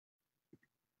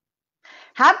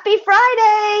Happy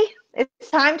Friday. It's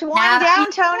time to wind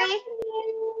down, Tony.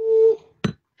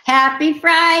 Happy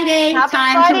Friday. Happy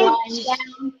time Friday. to wind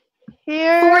down.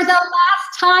 Cheers. For the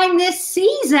last time this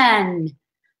season.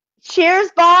 Cheers,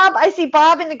 Bob. I see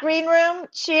Bob in the green room.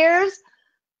 Cheers.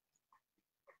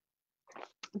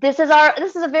 This is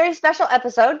a very special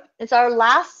episode. It's our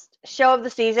last show of the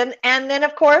season. And then,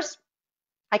 of course,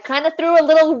 I kind of threw a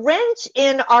little wrench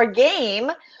in our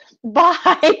game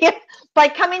by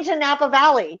coming to Napa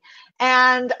Valley.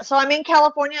 And so I'm in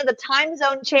California. The time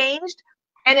zone changed,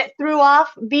 and it threw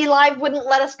off. Be Live wouldn't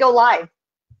let us go live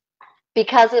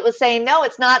because it was saying, no,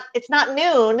 it's not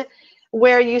noon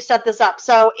where you set this up.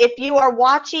 So if you are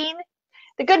watching,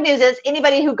 the good news is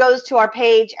anybody who goes to our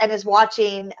page and is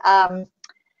watching,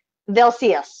 they'll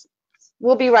see us.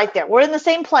 We'll be right there. We're in the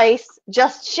same place,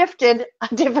 just shifted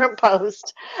a different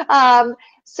post.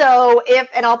 So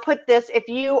and I'll put this, if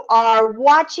you are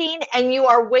watching and you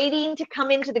are waiting to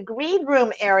come into the green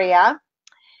room area,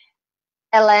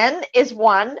 Ellen is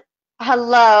one.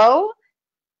 Hello.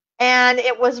 And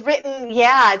it was written,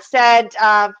 it said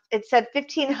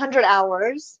 1,500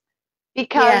 hours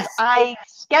because Yes. I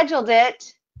scheduled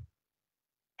it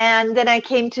and then I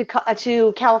came to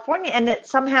California, and it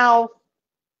somehow,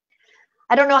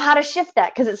 I don't know how to shift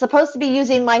that because it's supposed to be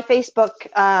using my Facebook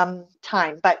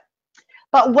time.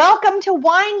 But welcome to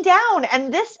Wind Down.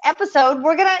 And this episode,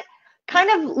 we're going to kind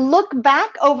of look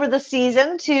back over the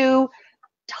season to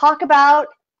talk about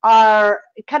our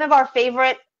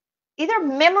favorite either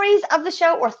memories of the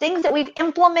show or things that we've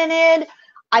implemented,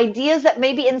 ideas that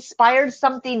maybe inspired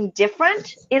something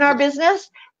different in our business.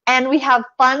 And we have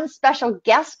fun special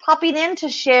guests popping in to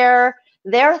share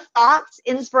their thoughts,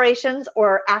 inspirations,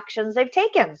 or actions they've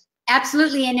taken.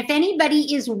 Absolutely. And if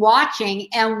anybody is watching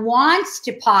and wants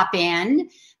to pop in,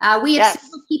 we have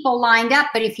several people lined up,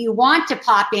 but if you want to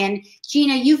pop in,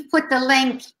 Gina, you've put the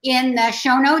link in the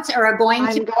show notes or are going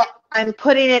to. I'm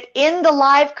putting it in the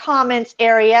live comments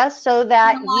area so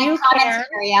that you can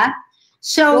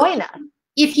join us.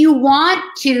 If you want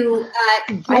to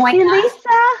join us.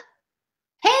 Lisa.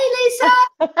 Hey, Lisa.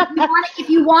 if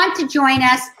you want to join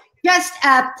us, just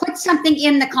put something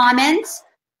in the comments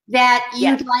that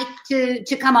you'd like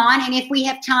to come on. And if we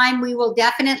have time, we will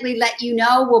definitely let you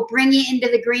know. We'll bring you into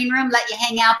the green room, let you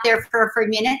hang out there for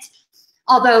minutes.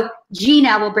 Although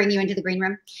Gina will bring you into the green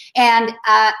room. And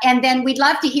then we'd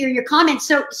love to hear your comments.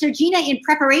 So Gina, in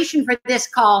preparation for this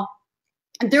call,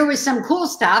 there was some cool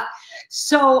stuff.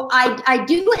 So I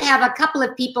do have a couple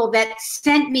of people that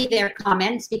sent me their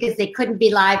comments because they couldn't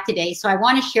be live today. So I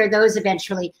want to share those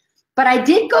eventually. But I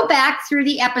did go back through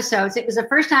the episodes. It was the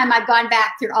first time I've gone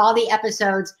back through all the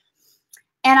episodes.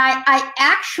 And I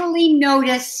actually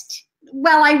noticed,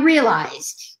 I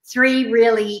realized 3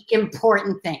 really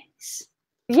important things.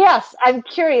 Yes, I'm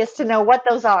curious to know what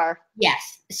those are.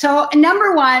 Yes. So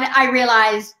number 1, I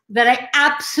realized that I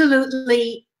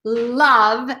absolutely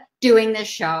love doing this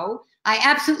show. I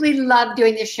absolutely love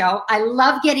doing this show. I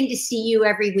love getting to see you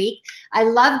every week. I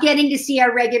love getting to see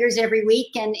our regulars every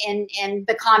week and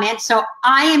the comments. So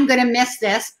I am going to miss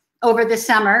this over the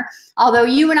summer. Although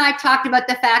you and I talked about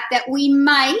the fact that we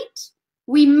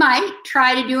might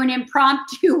try to do an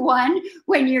impromptu one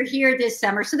when you're here this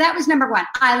summer. So that was number 1.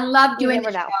 I love doing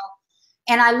the show.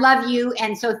 And I love you.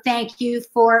 And so thank you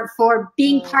for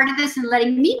being part of this and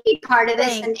letting me be part of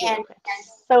this. And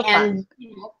so fun.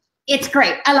 It's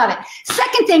great. I love it.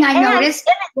 Second thing I noticed.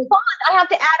 And it's fun. I have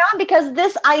to add on because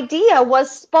this idea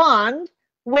was spawned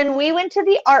when we went to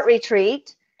the art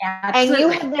retreat. Absolutely.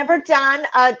 And you had never done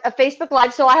a Facebook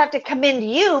Live. So I have to commend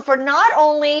you for not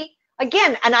only,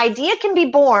 again, an idea can be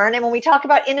born. And when we talk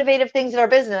about innovative things in our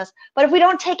business, but if we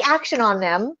don't take action on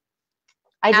them,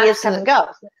 ideas come and go.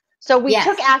 So we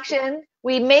took action.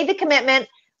 We made the commitment.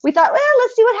 We thought,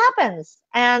 let's see what happens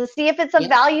and see if it's of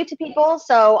value to people.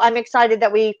 So I'm excited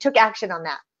that we took action on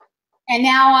that. And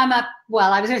now I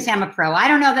was going to say I'm a pro. I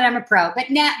don't know that I'm a pro, but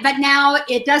now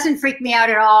it doesn't freak me out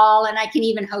at all. And I can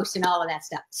even host and all of that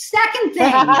stuff. Second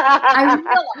thing I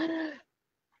realized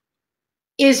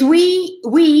is we,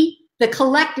 the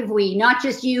collective we, not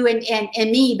just you and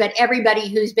me, but everybody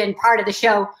who's been part of the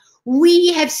show,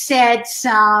 we have said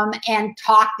some and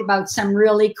talked about some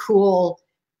really cool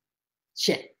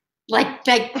shit. Like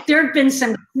there have been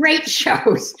some great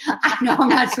shows. I know I'm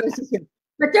not supposed to say,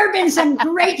 but there have been some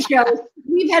great shows.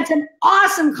 We've had some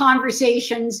awesome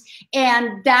conversations,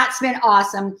 and that's been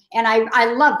awesome. And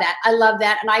I love that. I love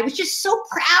that. And I was just so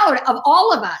proud of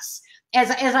all of us as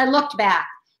I looked back.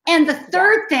 And the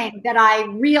third thing that I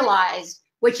realized,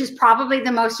 which is probably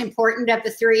the most important of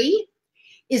the 3,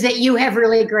 is that you have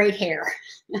really great hair.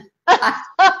 that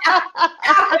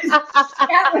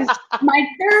my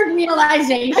third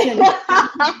realization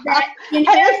that and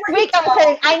this week I'm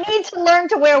saying I need to learn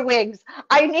to wear wigs.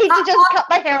 I need to just cut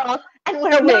my hair off and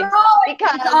wear wigs.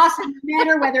 Because it's awesome, no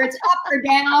matter whether it's up or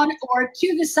down or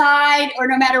to the side or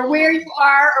no matter where you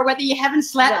are or whether you haven't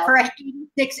slept for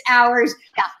 86 hours,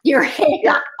 your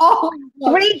hair always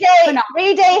looks phenomenal.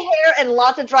 3-day hair and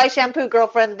lots of dry shampoo,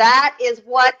 girlfriend. That is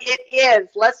what it is.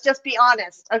 Let's just be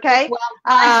honest, okay? Well,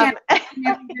 I've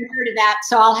never even heard of that,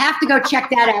 so I'll have to go check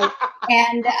that out.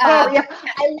 And I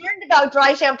learned about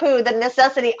dry shampoo, the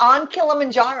necessity on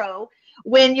Kilimanjaro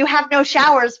when you have no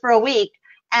showers for a week.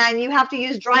 And you have to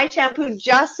use dry shampoo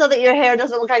just so that your hair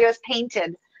doesn't look like it was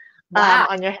painted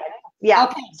on your head. Yeah.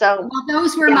 Okay. So, well,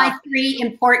 those were my 3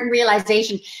 important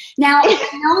realizations. Now, I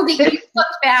know that you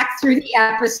looked back through the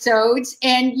episodes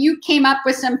and you came up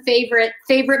with some favorite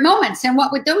moments. And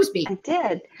what would those be? I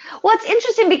did. Well, it's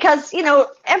interesting because,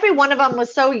 every one of them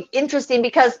was so interesting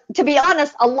because, to be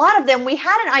honest, a lot of them, we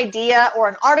had an idea or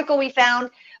an article we found,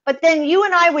 but then you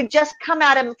and I would just come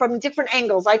at them from different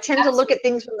angles. I tend to look at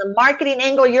things from the marketing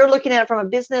angle. You're looking at it from a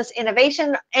business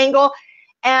innovation angle.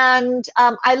 And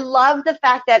I love the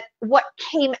fact that what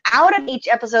came out of each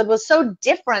episode was so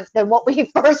different than what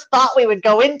we first thought we would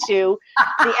go into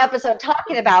the episode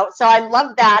talking about. So I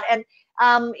love that. And,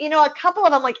 a couple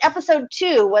of them, like episode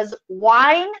 2 was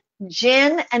wine,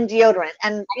 gin, and deodorant.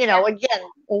 And, again,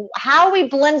 how we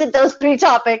blended those 3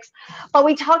 topics. But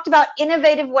we talked about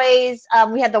innovative ways.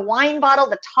 We had the wine bottle,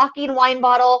 the talking wine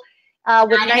bottle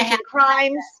with 19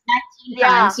 crimes. 19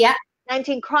 crimes,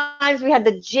 19 crimes. We had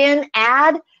the gin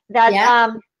ad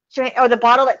that, or the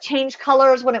bottle that changed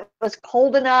colors when it was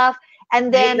cold enough.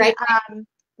 And then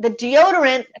the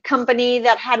deodorant company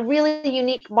that had really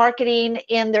unique marketing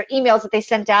in their emails that they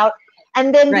sent out.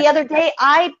 And then the other day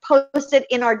I posted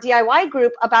in our DIY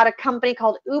group about a company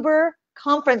called Uber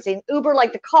Conferencing. Uber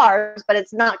like the cars, but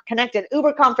it's not connected.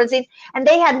 Uber Conferencing. And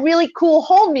they had really cool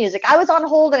hold music. I was on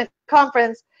hold in a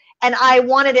conference and I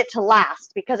wanted it to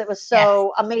last because it was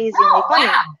so amazingly funny.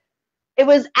 Wow. It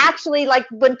was actually like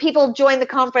when people joined the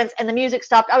conference and the music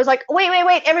stopped, I was like,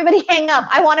 wait, everybody hang up.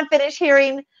 I want to finish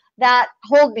hearing that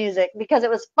hold music because it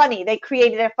was funny. They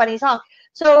created a funny song.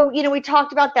 So, we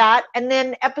talked about that. And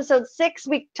then episode 6,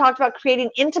 we talked about creating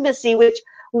intimacy, which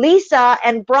Lisa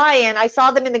and Brian, I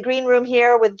saw them in the green room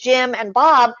here with Jim and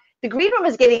Bob. The green room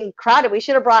is getting crowded. We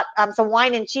should have brought some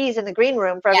wine and cheese in the green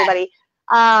room for everybody.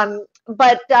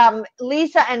 But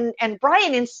Lisa and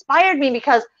Brian inspired me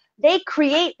because they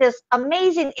create this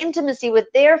amazing intimacy with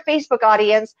their Facebook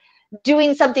audience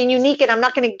doing something unique. And I'm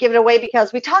not going to give it away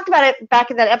because we talked about it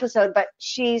back in that episode, but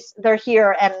they're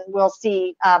here and we'll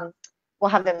see. We'll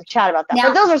have them chat about that. Now,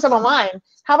 but those are some of mine.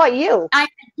 How about you? I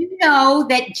do know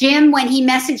that Jim, when he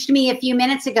messaged me a few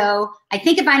minutes ago, I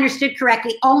think if I understood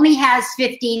correctly, only has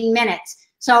 15 minutes.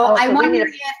 So I wonder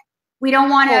if we don't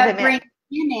want to bring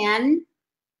him in.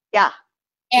 Yeah.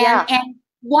 And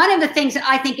one of the things that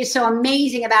I think is so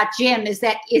amazing about Jim is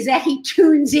that he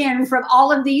tunes in from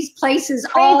all of these places,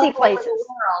 all over the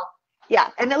world. Yeah,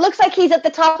 and it looks like he's at the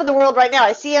top of the world right now.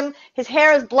 I see him; his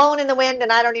hair is blown in the wind,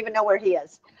 and I don't even know where he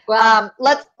is. Well,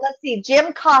 let's see.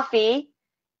 Jim Coffee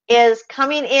is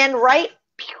coming in right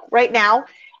now,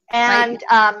 and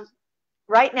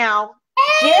right now,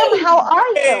 Jim, how are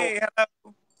you? Hey,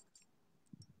 hello.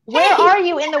 Where are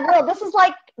you in the world? This is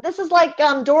like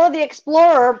Dora the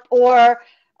Explorer, or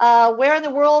where in the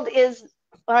world is?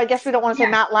 Well, I guess we don't want to say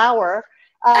Matt Lauer.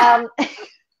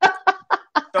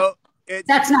 So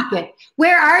that's not good.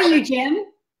 Where are you, Jim?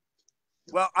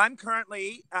 Well, I'm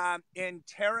currently in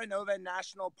Terra Nova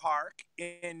National Park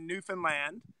in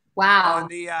Newfoundland. Wow.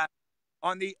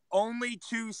 On the only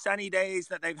 2 sunny days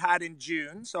that they've had in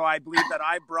June, so I believe that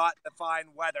I brought the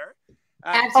fine weather.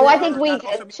 I think we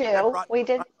did too. We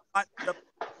did.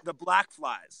 The black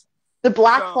flies. The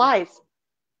black flies.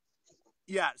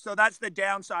 Yeah, so that's the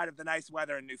downside of the nice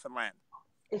weather in Newfoundland.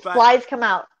 Flies come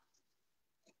out.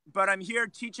 But I'm here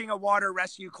teaching a water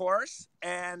rescue course,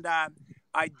 and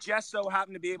I just so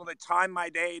happen to be able to time my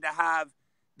day to have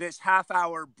this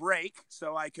half-hour break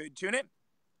so I could tune in.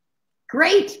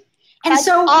 Great. And That's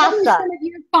so awesome. What are some of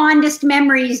your fondest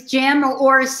memories, Jim,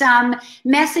 or some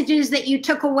messages that you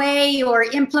took away or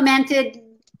implemented?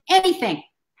 Anything?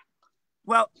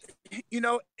 Well,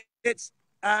 it's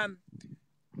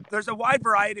there's a wide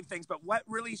variety of things, but what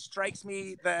really strikes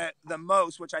me the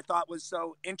most, which I thought was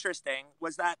so interesting,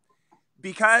 was that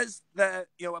because a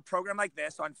program like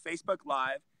this on Facebook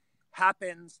Live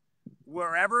happens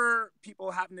wherever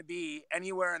people happen to be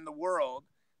anywhere in the world,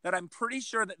 that I'm pretty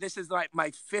sure that this is like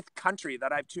my 5th country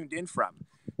that I've tuned in from.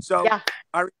 So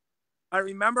I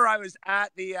remember I was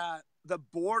at the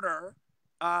border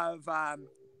of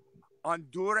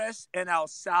Honduras and El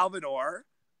Salvador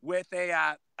with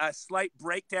a slight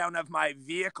breakdown of my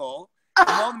vehicle. And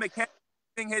while the mechanic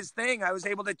was doing his thing, I was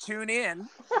able to tune in.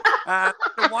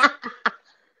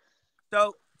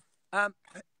 So,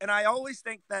 and I always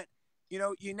think that, you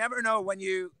know, you never know when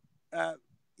you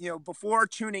know, before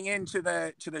tuning into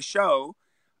the show,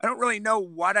 I don't really know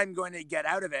what I'm going to get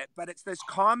out of it, but it's this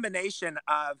combination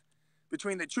of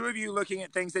between the two of you looking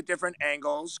at things at different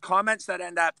angles, comments that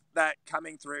end up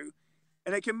coming through,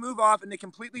 and it can move off in a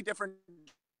completely different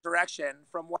direction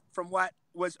from what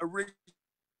was originally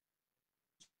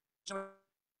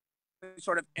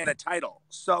sort of in a title.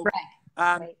 So,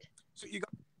 Right.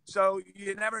 So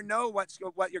you never know what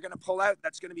you're going to pull out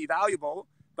that's going to be valuable,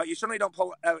 but you certainly don't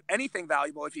pull out anything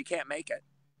valuable if you can't make it.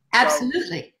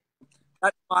 Absolutely. So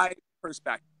that's my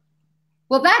perspective.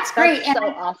 Well, that's great. That's so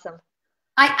awesome.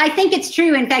 I think it's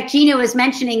true. In fact, Gina was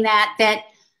mentioning that,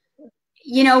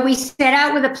 you know, we set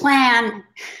out with a plan.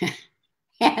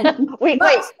 And wait,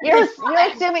 you're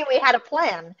assuming we had a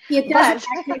plan. It doesn't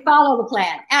actually follow the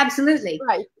plan. Absolutely.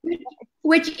 Right.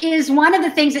 Which is one of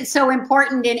the things that's so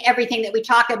important in everything that we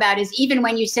talk about is even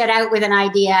when you set out with an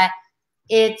idea,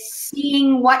 it's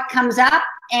seeing what comes up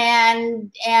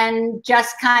and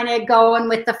just kind of going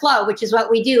with the flow, which is what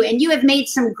we do. And you have made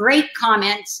some great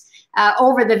comments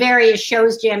over the various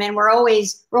shows, Jim, and we're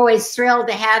always thrilled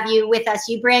to have you with us.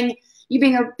 You bring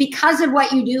because of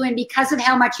what you do and because of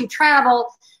how much you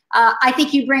travel, I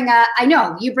think you bring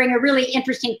a really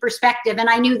interesting perspective, and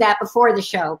I knew that before the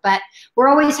show, but we're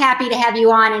always happy to have you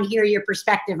on and hear your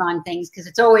perspective on things because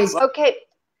it's always okay.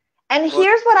 And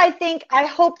here's what I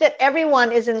hope that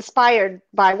everyone is inspired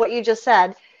by what you just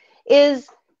said is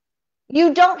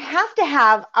you don't have to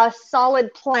have a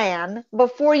solid plan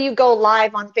before you go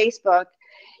live on Facebook.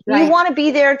 Right. You want to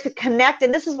be there to connect.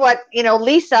 And this is what, you know,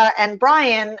 Lisa and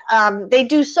Brian, they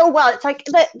do so well. It's like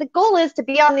the goal is to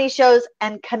be on these shows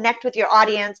and connect with your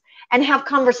audience and have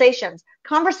conversations.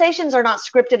 Conversations are not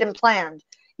scripted and planned.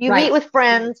 You meet with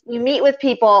friends, you meet with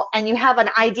people, and you have an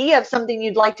idea of something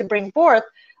you'd like to bring forth,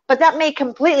 but that may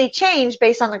completely change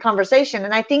based on the conversation.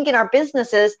 And I think in our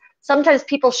businesses, sometimes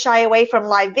people shy away from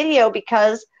live video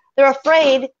because they're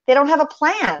afraid they don't have a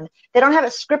plan. They don't have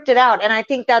it scripted out. And I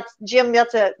think Jim,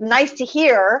 that's nice to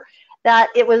hear that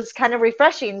it was kind of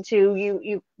refreshing to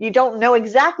you don't know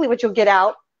exactly what you'll get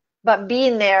out, but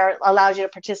being there allows you to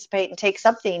participate and take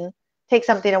something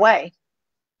away.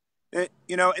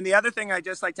 You know, and the other thing I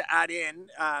just like to add in,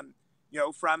 you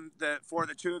know, for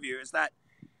the two of you is that,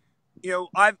 you know,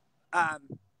 I've,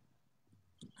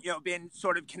 you know, been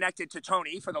sort of connected to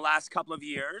Tony for the last couple of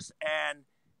years, and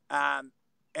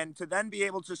to then be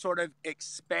able to sort of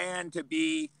expand to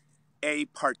be a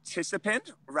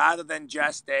participant rather than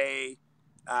just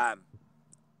having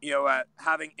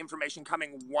information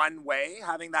coming one way,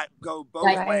 having that go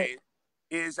both ways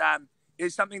is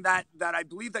something that I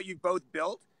believe that you've both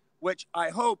built, which I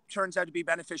hope turns out to be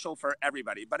beneficial for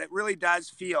everybody. But it really does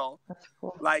feel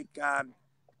like,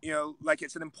 you know, like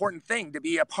it's an important thing to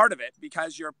be a part of it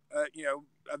because you're, you know,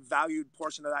 a valued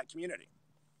portion of that community.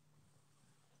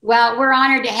 Well, we're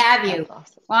honored to have you.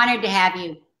 Awesome. Honored to have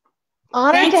you.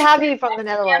 Honored to have you from the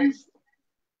Netherlands.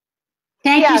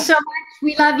 Thank you so much.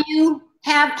 We love you.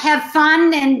 Have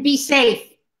fun and be safe.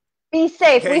 Be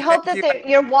safe. Okay, we hope that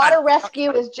your water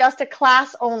rescue is just a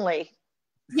class only.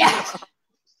 Yes.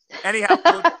 Anyhow,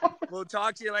 we'll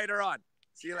talk to you later on.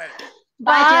 See you later.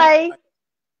 Bye.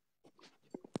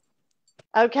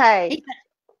 Okay. He's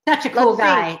such a cool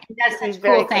guy. He does such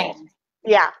cool things.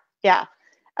 Yeah.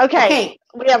 Okay.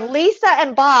 We have Lisa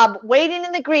and Bob waiting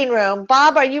in the green room.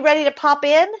 Bob, are you ready to pop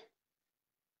in?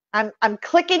 I'm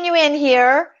clicking you in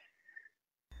here.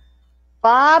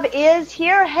 Bob is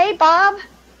here. Hey, Bob.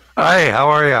 Hi, how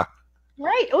are you?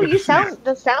 Great. Oh,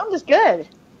 the sound is good.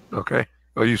 Okay.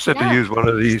 Well, you said to use one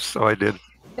of these, so I did.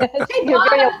 You're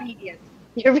very obedient.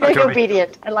 You're very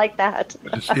obedient. I like that.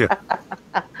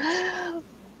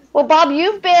 Well, Bob,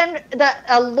 you've been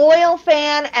a loyal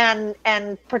fan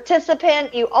and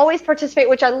participant. You always participate,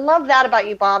 which I love that about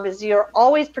you, Bob, is you're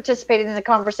always participating in the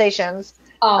conversations.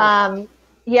 I'd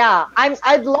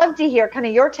love to hear kind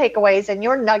of your takeaways and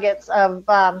your nuggets of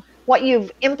what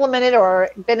you've implemented or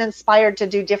been inspired to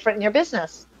do different in your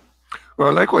business. Well,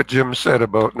 I like what Jim said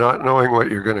about not knowing what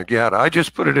you're going to get. I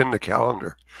just put it in the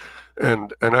calendar,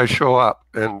 and I show up,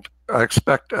 and I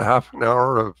expect a half an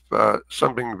hour of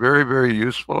something very, very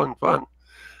useful and fun.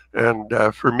 And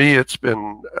for me, it's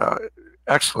been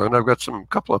excellent. I've got some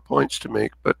couple of points to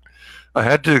make, but I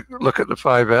had to look at the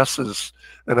 5 S's,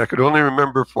 and I could only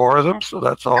remember 4 of them, so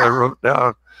that's all I wrote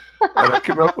down. And I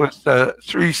came up with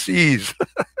 3 C's.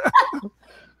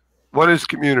 One is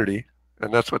community,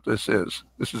 And that's what this is.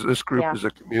 This group Yeah. is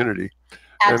a community.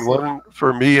 Absolutely. And one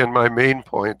for me, and my main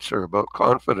points are about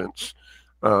confidence,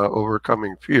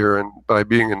 overcoming fear. And by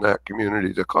being in that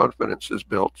community, the confidence is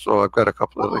built. So I've got a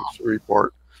couple of things to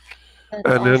report. That's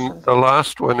And then awesome. the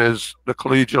last one is the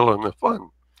collegial and the fun.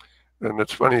 And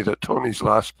it's funny that Tony's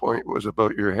last point was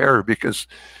about your hair, because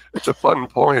it's a fun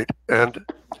point. And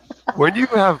when you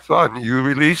have fun, you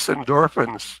release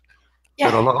endorphins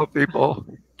that allow people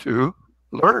to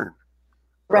learn,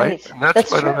 right? Right. And that's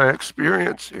That's what true. I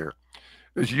experience here,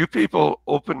 is you people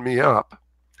open me up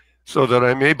so that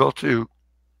I'm able to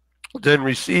then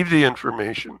receive the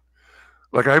information.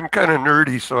 Like, I'm kind of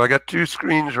nerdy, so I got two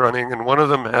screens running, and one of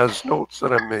them has notes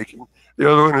that I'm making. The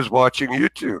other one is watching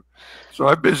YouTube. So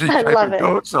I'm busy I love typing it.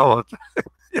 notes all the time.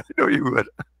 Yeah, I know you would.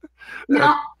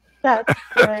 Now, That's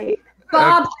great.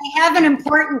 Bob, I have an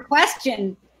important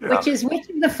question, which is, which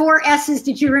of the 4 S's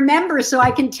did you remember, so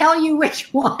I can tell you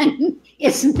which one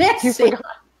is missing?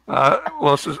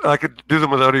 Well, I could do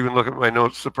them without even looking at my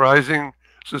notes. Surprising,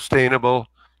 sustainable,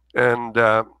 and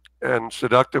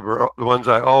seductive are the ones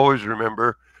I always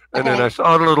remember. And then I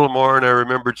saw it a little more, and I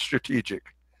remembered strategic.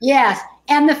 Yes,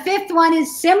 and the 5th one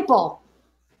is simple.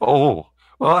 Oh,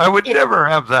 well, I would never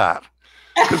have that,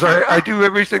 because I do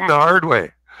everything the hard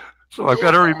way. So I've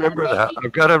got to remember that.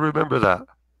 I've got to remember that.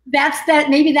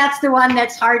 Maybe that's the one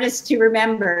that's hardest to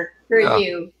remember for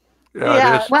you.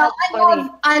 Yeah, it is. Well,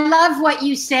 I love what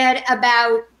you said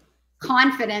about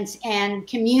confidence and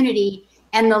community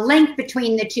and the link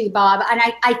between the two, Bob. And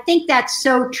I think that's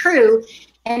so true.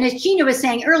 And as Gina was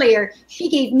saying earlier, she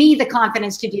gave me the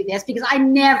confidence to do this, because I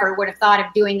never would have thought of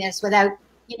doing this without,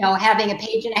 having a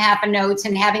page and a half of notes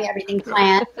and having everything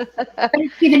planned. But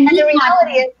it's given me And the reality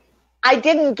confidence. is, I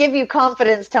didn't give you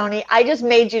confidence, Tony. I just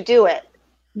made you do it.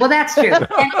 Well, that's true. and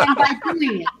by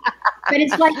doing it. But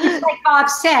it's like Bob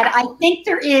said, I think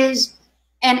there is,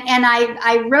 and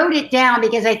I wrote it down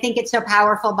because I think it's so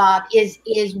powerful, Bob,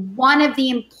 is one of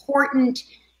the important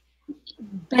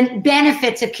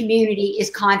benefits of community is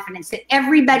confidence, that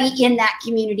everybody in that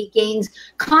community gains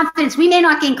confidence. We may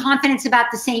not gain confidence about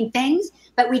the same things,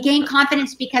 but we gain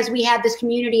confidence because we have this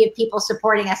community of people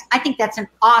supporting us. I think that's an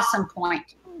awesome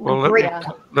point. Well,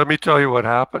 let me tell you what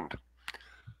happened.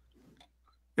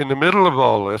 In the middle of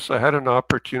all this, I had an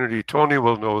opportunity, Tony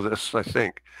will know this, I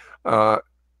think, to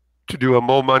do a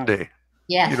Mo Monday.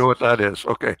 Yes. You know what that is?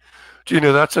 Okay.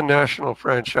 Gina, that's a national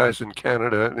franchise in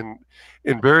Canada. And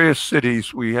in various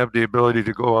cities, we have the ability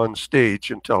to go on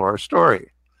stage and tell our story.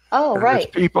 Oh, and right.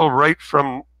 It's people right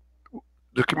from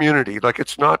the community. Like,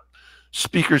 it's not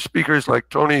speakers like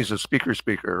Tony's a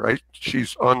speaker, right?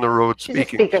 She's on the road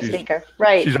speaking. She's a speaker,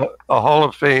 right. She's a Hall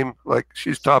of Fame, like,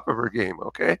 she's top of her game,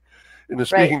 okay? In the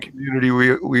speaking community,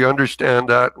 we understand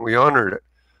that and we honored it.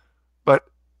 But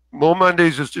Mo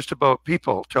Mondays is just about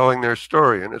people telling their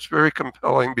story, and it's very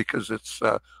compelling because it's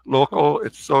local,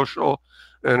 it's social,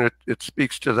 and it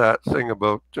speaks to that thing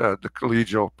about the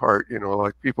collegial part,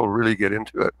 like people really get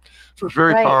into it. So it's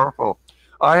very powerful.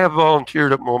 I have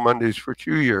volunteered at Mo Mondays for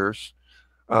 2 years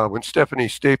when Stephanie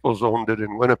Staples owned it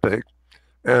in Winnipeg.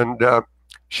 And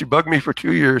she bugged me for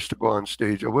 2 years to go on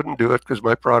stage. I wouldn't do it because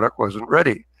my product wasn't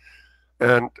ready.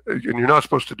 And you're not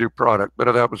supposed to do product,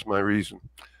 but that was my reason.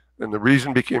 And the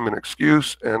reason became an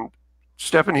excuse. And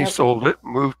Stephanie sold it,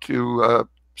 moved to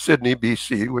Sydney,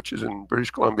 BC, which is in British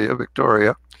Columbia,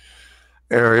 Victoria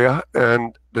area.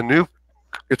 And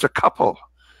it's a couple.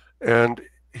 And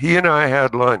he and I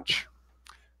had lunch.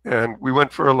 And we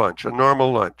went for a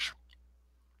normal lunch.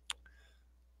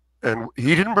 And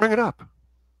he didn't bring it up.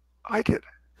 I did.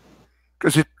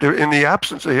 Because in the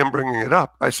absence of him bringing it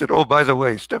up, I said, oh, by the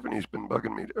way, Stephanie's been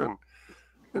bugging me.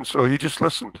 And so he just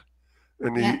listened.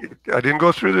 And I didn't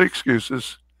go through the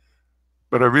excuses,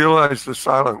 but I realized the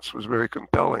silence was very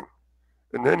compelling.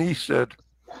 And then he said,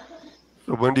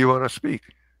 so when do you want to speak?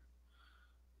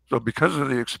 So because of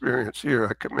the experience here,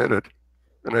 I committed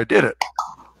and I did it.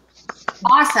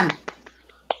 Awesome.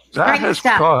 That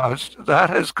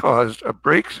has caused a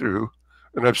breakthrough,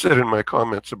 and I've said in my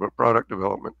comments about product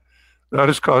development, that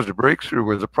has caused a breakthrough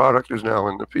where the product is now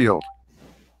in the field.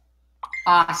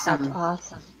 Awesome. That's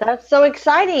awesome. That's so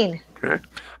exciting. Okay.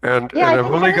 And I've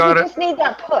only got it. Just need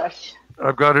that push.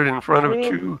 I've got it in front of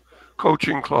 2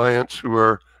 coaching clients who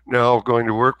are now going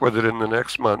to work with it in the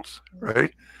next month,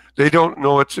 right? They don't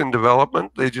know it's in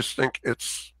development. They just think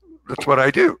that's what I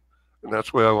do. And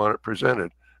that's the way I want it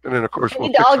presented. And then, of course, we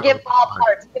need to all give Bob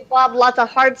hearts. Give Bob lots of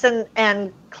hearts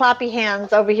and clappy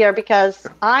hands over here, because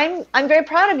I'm very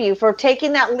proud of you for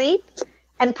taking that leap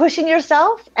and pushing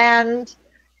yourself and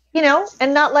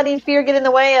not letting fear get in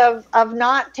the way of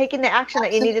not taking the action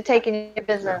that you need to take in your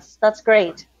business. That's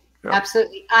great. Yeah.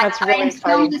 Absolutely. That's really I am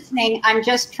still exciting. listening. I'm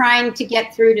just trying to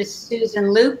get through to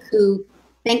Susan Luke, who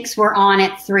thinks we're on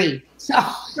at 3. So,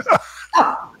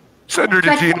 Send her to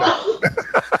but Gina.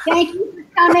 thank you for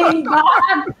coming,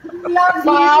 Bob. We love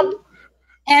Bob. you.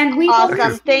 And we Awesome.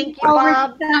 will see Thank you, over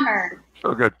Bob. the summer.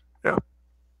 So good. Yeah.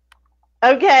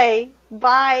 Okay.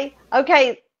 Bye.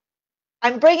 Okay.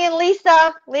 I'm bringing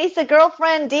Lisa. Lisa,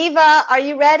 girlfriend, diva. Are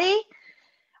you ready?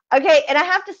 Okay. And I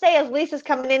have to say, as Lisa's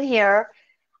coming in here,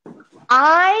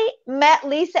 I met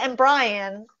Lisa and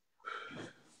Brian.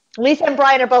 Lisa and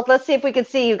Brian are both, let's see if we can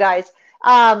see you guys.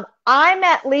 I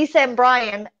met Lisa and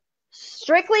Brian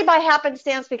strictly by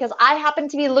happenstance because I happened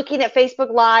to be looking at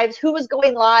Facebook Lives, who was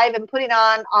going live and putting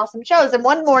on awesome shows. And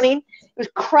one morning, it was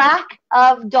crack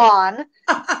of dawn.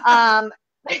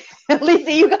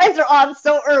 Lisa, you guys are on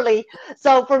so early.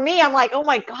 So for me, I'm like, oh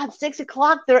my God, 6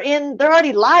 o'clock, they're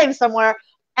already live somewhere.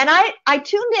 And I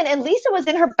tuned in, and Lisa was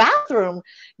in her bathroom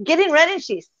getting ready.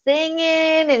 She's singing,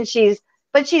 and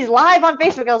but she's live on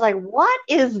Facebook. I was like, what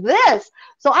is this?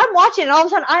 So I'm watching, and all of a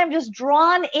sudden I am just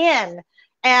drawn in.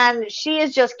 And she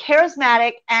is just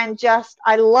charismatic, and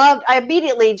I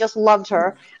immediately just loved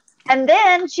her. And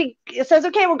then she says,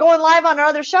 okay, we're going live on our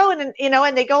other show. And,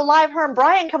 and they go live, her and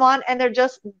Brian come on, and they're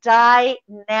just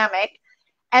dynamic.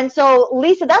 And so,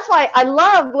 Lisa, that's why I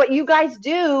love what you guys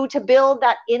do to build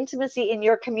that intimacy in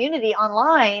your community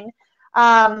online.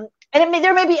 And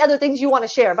there may be other things you want to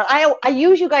share, but I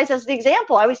use you guys as the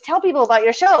example. I always tell people about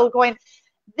your show going,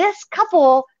 this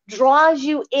couple draws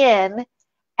you in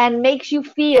and makes you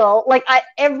feel like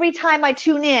every time I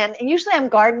tune in, and usually I'm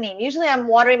gardening, usually I'm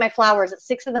watering my flowers at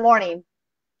 6 in the morning,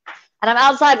 and I'm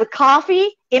outside with coffee,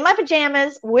 in my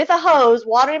pajamas, with a hose,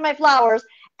 watering my flowers,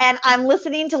 and I'm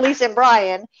listening to Lisa and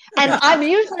Brian, and I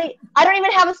don't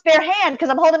even have a spare hand because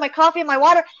I'm holding my coffee and my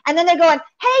water, and then they're going,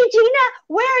 hey, Gina,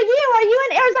 where are you? Are you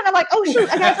in Arizona? I'm like, oh, shoot,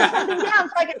 I got to put something down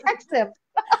so I can text them.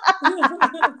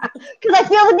 Because I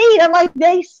feel the need. I'm like,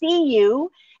 they see you,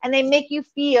 and they make you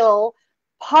feel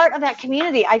part of that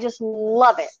community. I just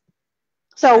love it.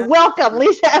 So welcome,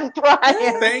 Lisa and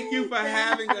Brian. Thank you for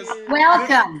having us.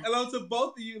 Welcome. Hello to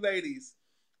both of you ladies.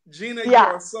 Gina, you Yeah.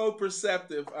 are so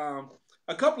perceptive.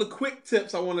 A couple of quick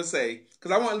tips I want to say,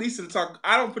 because I want Lisa to talk.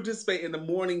 I don't participate in the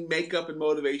morning makeup and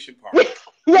motivation part.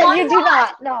 Yeah, you do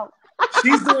not. No.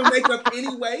 She's doing makeup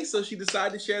anyway, so she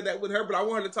decided to share that with her, but I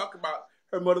want her to talk about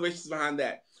her motivations behind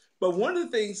that. But one of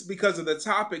the things, because of the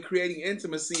topic, creating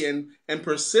intimacy and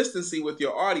persistency with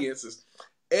your audiences,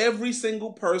 every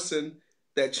single person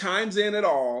that chimes in at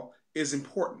all is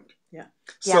important. Yeah.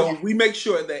 So we make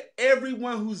sure that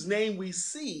everyone whose name we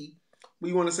see,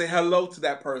 we want to say hello to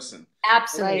that person.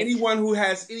 Absolutely. And anyone who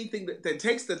has anything that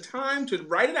takes the time to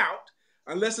write it out,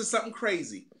 unless it's something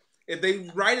crazy, if they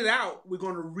write it out, we're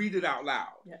going to read it out loud.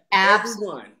 Yeah.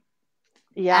 Everyone.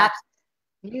 Yeah.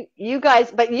 You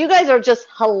guys are just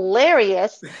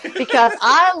hilarious because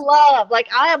I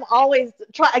am always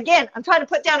I'm trying to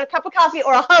put down a cup of coffee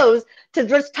or a hose to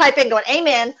just type in going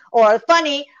amen or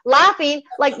funny, laughing.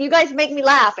 Like you guys make me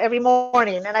laugh every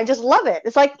morning and I just love it.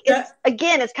 It's like,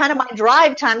 it's kind of my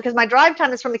drive time because my drive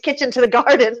time is from the kitchen to the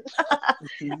garden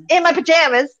in my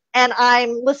pajamas and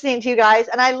I'm listening to you guys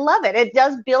and I love it. It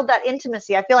does build that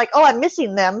intimacy. I feel like, I'm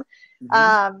missing them.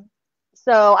 Mm-hmm.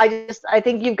 So I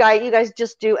think you guys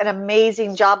just do an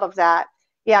amazing job of that.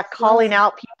 Yeah, calling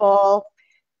out people,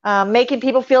 making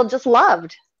people feel just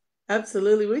loved.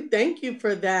 Absolutely. We thank you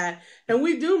for that. And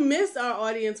we do miss our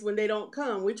audience when they don't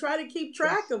come. We try to keep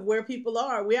track of where people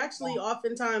are. We actually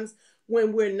oftentimes,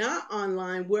 when we're not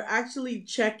online, we're actually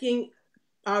checking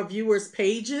our viewers'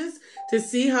 pages to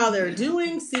see how they're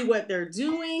doing, see what they're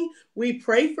doing. We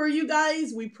pray for you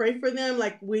guys. We pray for them.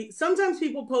 Sometimes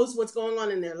people post what's going on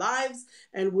in their lives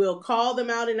and we'll call them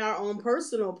out in our own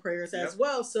personal prayers as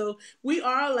well. So we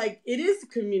are it is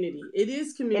community. It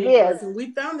is community. It is. And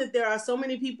we found that there are so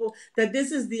many people that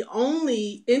this is the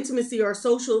only intimacy or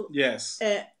social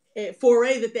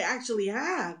foray that they actually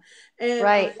have.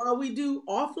 And while we do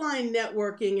offline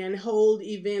networking and hold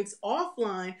events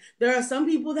offline, there are some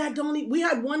people that don't. We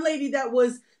had one lady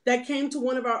that came to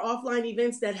one of our offline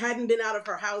events that hadn't been out of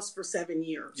her house for 7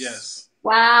 years. Yes.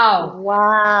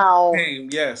 Wow.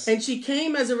 Yes. And she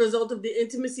came as a result of the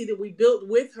intimacy that we built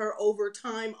with her over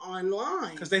time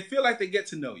online. Because they feel like they get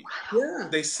to know you. Yeah.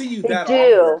 They see you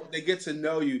often. They get to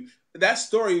know you. That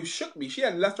story shook me. She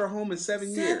hadn't left her home in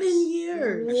 7 years. 7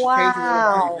 years. And she came to one of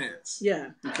our events.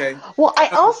 Yeah. Okay. Well, I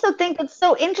also think that's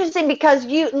so interesting because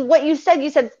what you said,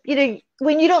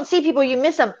 when you don't see people, you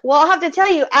miss them. Well, I'll have to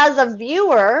tell you, as a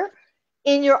viewer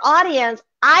in your audience,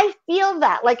 I feel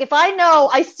that. Like if I know,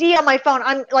 I see on my phone,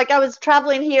 I'm like I was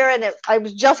traveling here and I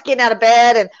was just getting out of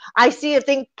bed and I see a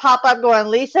thing pop up going,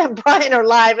 Lisa and Brian are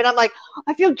live, and I'm like,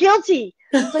 I feel guilty.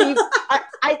 So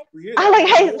I like,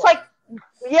 hey, it's like,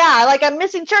 yeah, like I'm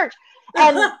missing church.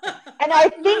 And I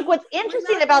think what's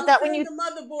interesting about that when you the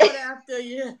motherboard after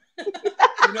you.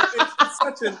 You know,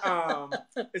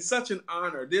 it's such an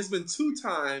honor. There's been 2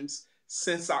 times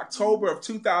since October of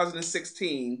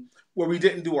 2016 where we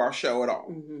didn't do our show at all.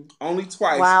 Mm-hmm. Only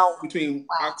twice. Wow. Between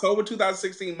October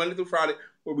 2016, Monday through Friday,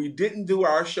 where we didn't do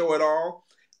our show at all.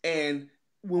 And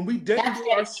when we didn't do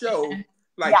our show,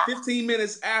 like 15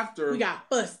 minutes after, we got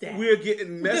busted. We're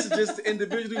getting messages to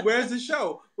individually, where's the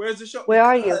show? Where's the show? Where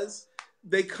are you?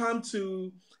 They come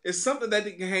to, it's something that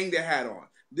they can hang their hat on.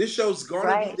 This show's going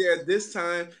to be there this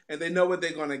time, and they know what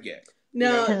they're going to get.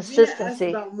 No, consistency. Gina asked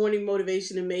about morning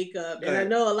motivation and makeup, and I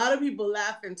know a lot of people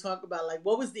laugh and talk about like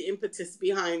what was the impetus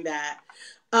behind that.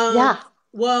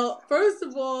 Well, first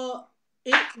of all,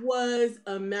 it was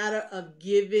a matter of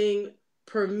giving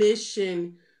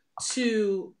permission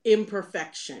to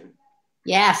imperfection.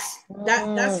 Yes.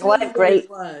 That's what really great.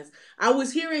 What it was. I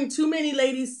was hearing too many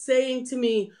ladies saying to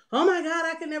me, oh my God,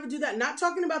 I can never do that. Not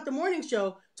talking about the morning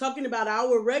show, talking about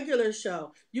our regular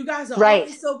show. You guys are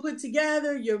always so put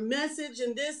together, your message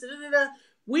and this,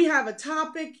 We have a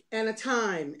topic and a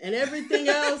time, and everything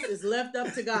else is left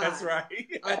up to God. That's right.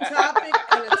 A topic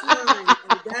and a time,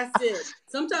 and that's it.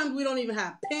 Sometimes we don't even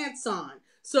have pants on.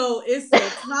 So it's a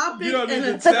topic you don't and need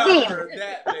a to tell time. her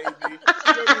that, baby. You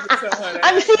don't need to tell her that.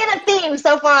 I'm seeing a theme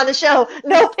so far on the show.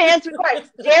 No pants required.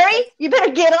 Jerry, you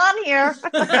better get on here.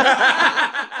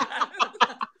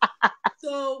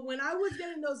 So when I was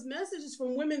getting those messages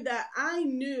from women that I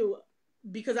knew,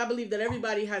 because I believe that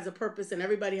everybody has a purpose and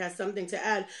everybody has something to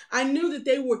add, I knew that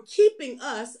they were keeping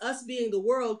us being the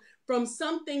world, from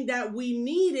something that we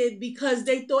needed because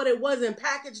they thought it wasn't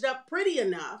packaged up pretty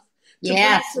enough to bring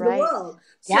to the world.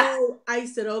 So I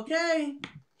said, okay,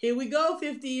 here we go,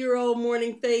 50-year-old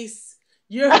morning face.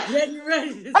 You're getting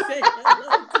ready to say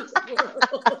hello to the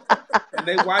world. And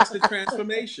they watch the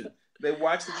transformation.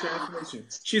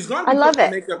 She's going to be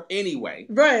putting makeup anyway.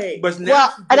 Right. But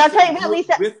now and I'll tell you what,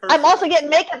 Lisa, I'm also getting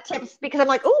makeup tips because I'm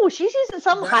like, oh, she's using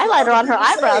some highlighter on her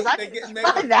eyebrows. I didn't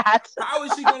try that. How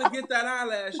is she going to get that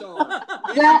eyelash on?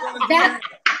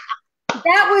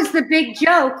 That was the big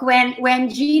joke when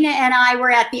Gina and I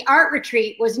were at the art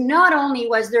retreat. Was not only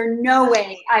was there no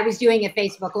way I was doing a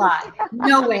Facebook Live,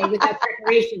 no way without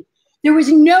preparation. There was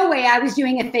no way I was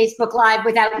doing a Facebook Live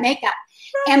without makeup.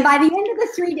 And by the end of the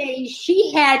 3 days,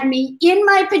 she had me in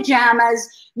my pajamas,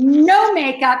 no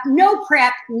makeup, no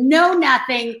prep, no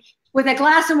nothing, with a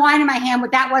glass of wine in my hand.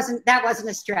 But that wasn't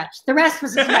a stretch. The rest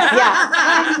was a stretch.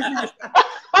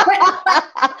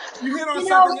 You hit on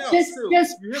something else too.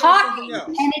 Just talking,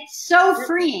 and it's so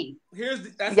freeing.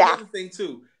 That's the other thing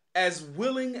too. As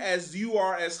willing as you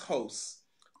are as hosts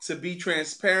to be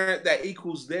transparent, that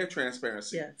equals their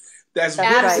transparency. Yes. As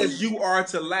willing as you are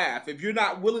to laugh. If you're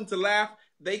not willing to laugh,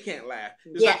 they can't laugh.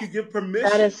 It's like you give permission.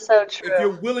 That is so true. If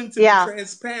you're willing to be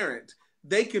transparent,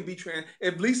 they can be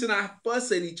If Lisa and I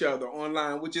fuss at each other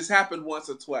online, which has happened once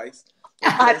or twice.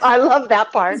 I love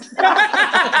that part.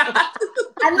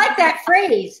 I like that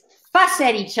phrase, fuss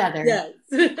at each other. Yes.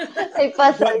 They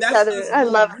fuss at each other. I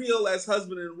love it. Real as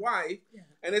husband and wife. Yeah.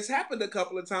 And it's happened a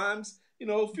couple of times,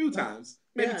 a few times.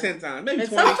 Maybe 10 times, maybe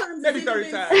 20, maybe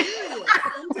 30 times.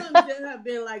 Sometimes there have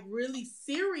been like really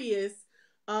serious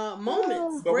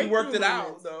moments. But we worked it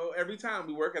out, though. Every time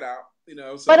we work it out,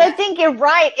 So. But I think you're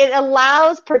right. It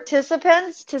allows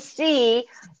participants to see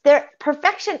that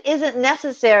perfection isn't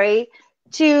necessary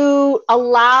to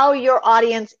allow your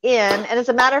audience in. And as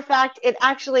a matter of fact, it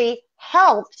actually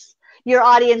helps your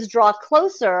audience draw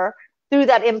closer through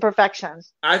that imperfection.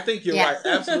 I think you're right.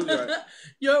 Absolutely right.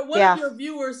 One of your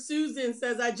viewers, Susan,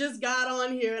 says, I just got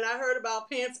on here and I heard about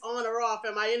pants on or off.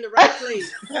 Am I in the right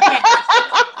place?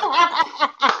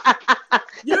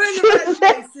 You're in the right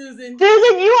place, Susan.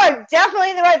 Susan, you are definitely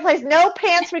in the right place. No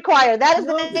pants required. That is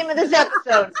the name of this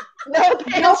episode. No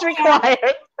pants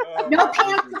required. No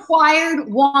pants required.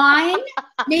 Wine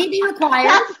maybe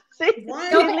required.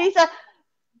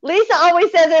 Lisa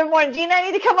always says every morning, Gina, I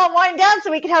need to come on, wind down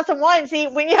so we can have some wine. See,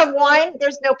 when you have wine,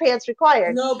 there's no pants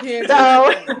required. No pants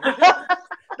required.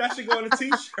 That should go on a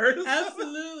t-shirt.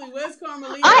 Absolutely. Where's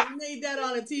Carmelita? We made that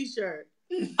on a t-shirt.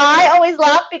 I always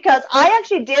laugh because I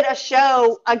actually did a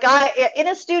show, a guy in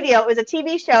a studio, it was a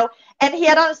TV show, and he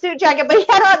had on a suit jacket, but he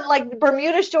had on like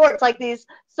Bermuda shorts, like these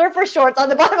surfer shorts on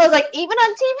the bottom. I was like, even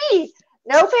on TV,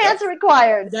 no pants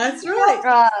required. That's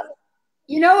right.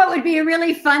 You know what would be a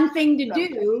really fun thing to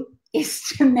do is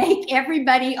to make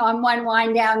everybody on One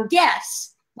Wind Down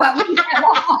guess what we have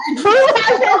on. Who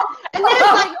has it? And then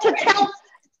it's like to tell.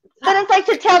 Then it's like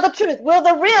to tell the truth. Will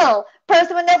the real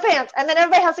person with no pants? And then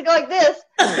everybody has to go like this.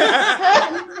 We need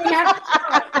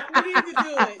to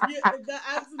do it.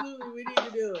 Absolutely, we need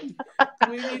to do it.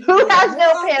 Who has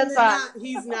no pants on?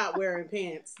 He's not wearing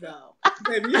pants, though.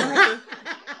 Baby, you don't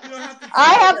have to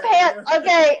I have pants.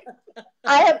 Okay,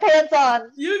 I have pants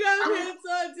on. You got pants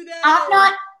on today.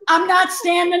 I'm not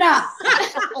standing up.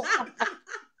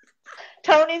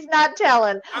 Tony's not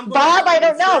telling. Bob, I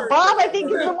don't know. Bob, I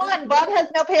think, is the one. Bob has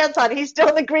no pants on. He's still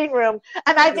in the green room.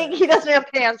 And I think he doesn't have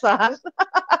pants on.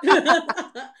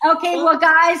 Okay, well,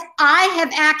 guys, I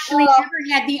have actually never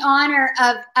had the honor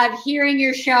of hearing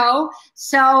your show.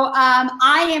 So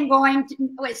I am going to,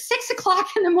 it's 6 o'clock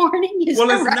in the morning.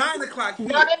 Well, it's 9 o'clock here.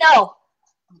 No.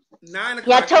 9 o'clock.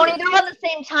 Yeah, Tony, they're on the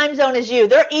same time zone as you.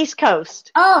 They're East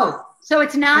Coast. Oh, so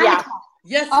it's 9 o'clock.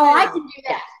 Yes. Oh, I can do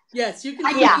that. Yes, you can.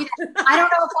 I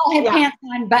don't know if I'll have pants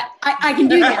on, but I can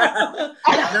do that.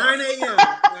 9 a.m.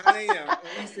 9 a.m. on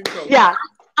Eastern Coast. Yeah.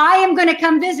 I am going to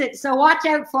come visit, so watch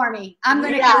out for me. I'm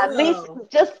going to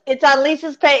it's on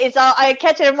Lisa's page. It's all, I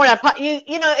catch it every morning.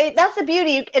 That's the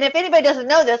beauty. And if anybody doesn't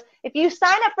know this, if you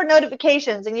sign up for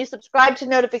notifications and you subscribe to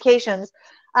notifications,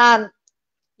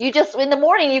 you just, in the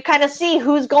morning, you kind of see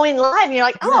who's going live. And you're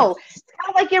like, oh, it's kind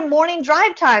of like your morning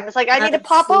drive time. It's like, I need to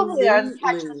pop over there and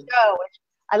catch the show.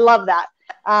 I love that.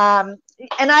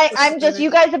 And I'm just,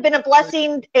 you guys have been a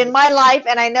blessing in my life,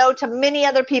 and I know to many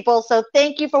other people. So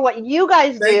thank you for what you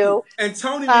guys do. You. And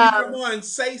Tony, when you come on,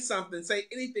 say something, say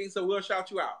anything, so we'll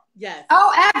shout you out. Yes.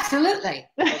 Oh, absolutely.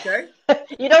 Okay.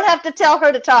 You don't have to tell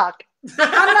her to talk.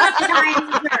 I'm not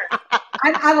denying either.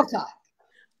 I will talk.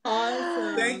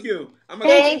 Awesome. Thank you.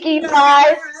 Thank you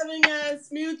guys for having us.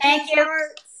 Mutual Thank you.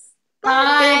 hearts.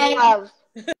 Bye.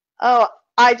 Oh,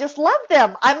 I just love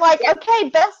them. I'm like, okay,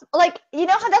 best, like, you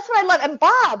know how, that's what I love. And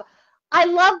Bob, I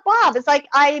love Bob. It's like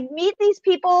I meet these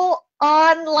people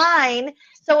online.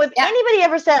 So if anybody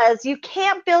ever says you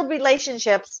can't build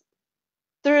relationships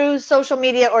through social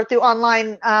media or through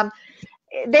online,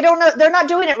 they don't know, they're not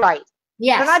doing it right.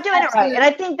 Yes, they're not doing it right. And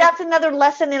I think that's another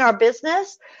lesson in our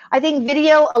business. I think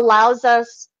video allows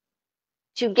us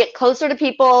to get closer to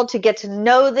people, to get to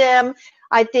know them.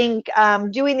 I think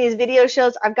doing these video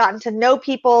shows, I've gotten to know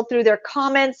people through their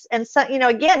comments, and so,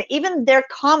 again, even their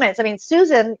comments. I mean,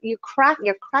 Susan, you're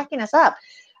cracking us up.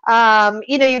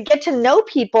 You get to know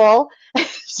people.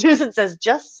 Susan says,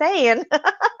 "Just saying."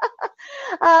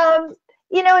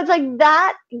 It's like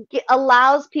that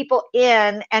allows people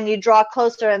in, and you draw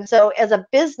closer. And so, as a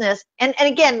business, and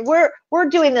again, we're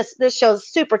doing this. This show's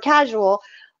super casual.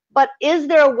 But is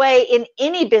there a way in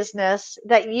any business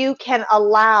that you can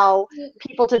allow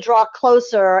people to draw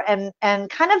closer and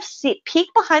kind of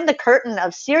peek behind the curtain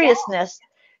of seriousness?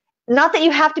 Yeah. Not that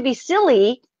you have to be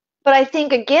silly, but I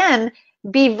think, again,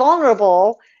 be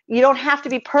vulnerable. You don't have to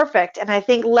be perfect. And I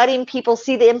think letting people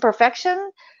see the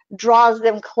imperfection draws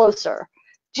them closer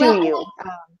to you.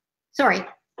 Sorry.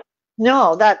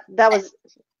 No, that was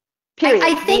period.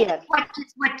 I think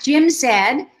what Jim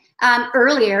said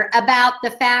earlier about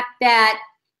the fact that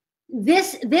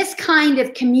this kind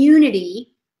of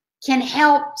community can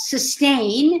help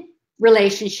sustain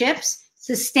relationships,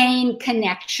 sustain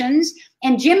connections.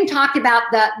 And Jim talked about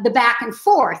the back and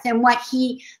forth and what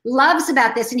he loves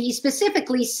about this. And he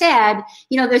specifically said,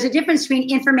 there's a difference between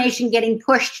information getting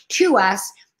pushed to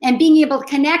us and being able to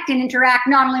connect and interact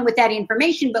not only with that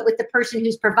information, but with the person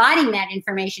who's providing that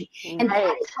information. Right. And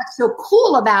that's what's so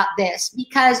cool about this,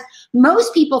 because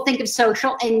most people think of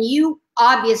social, and you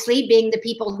obviously, being the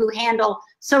people who handle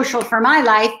social for my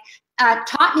life,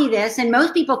 taught me this, and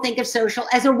most people think of social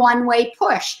as a one-way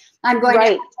push. I'm going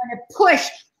to push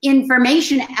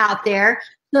information out there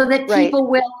so that people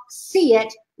will see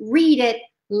it, read it,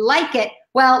 like it.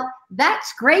 Well,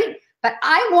 that's great. But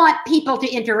I want people to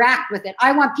interact with it.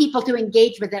 I want people to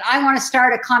engage with it. I want to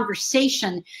start a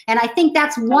conversation. And I think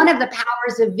that's one of the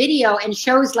powers of video and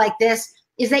shows like this,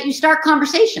 is that you start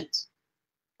conversations.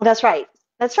 That's right.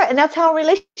 That's right. And that's how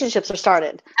relationships are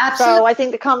started. Absolutely. So I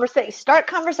think start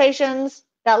conversations,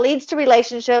 that leads to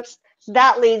relationships,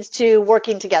 that leads to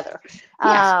working together.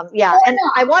 Yes. And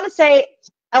I want to say,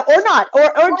 or not,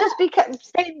 or just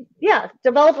because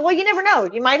develop. Well, you never know.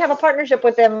 You might have a partnership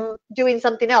with them doing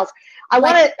something else. I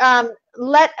want to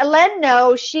let Ellen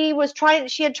know she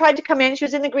had tried to come in. She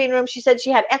was in the green room. She said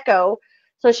she had echo,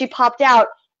 so she popped out.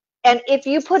 And if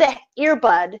you put an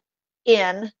earbud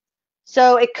in,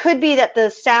 so it could be that the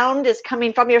sound is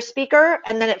coming from your speaker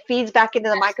and then it feeds back into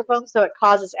the microphone, so it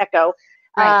causes echo.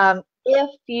 Right. if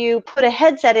you put a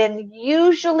headset in,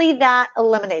 usually that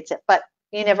eliminates it, but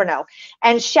you never know.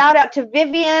 And shout out to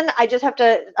Vivian. I just have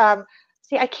to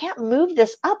see, I can't move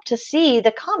this up to see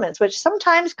the comments, which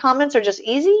sometimes comments are just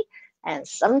easy and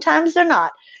sometimes they're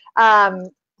not.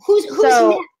 Who's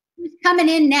next? Who's coming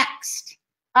in next?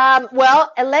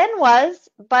 Well, Ellen was,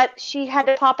 but she had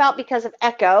to pop out because of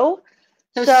echo.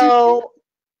 So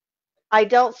I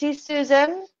don't see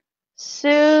Susan.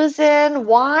 Susan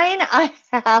Wine, I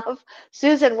have.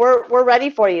 Susan, we're ready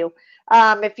for you.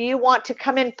 If you want to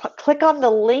come in, click on the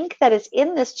link that is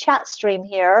in this chat stream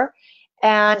here.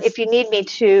 And if you need me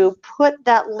to put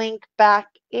that link back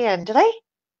in, did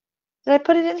I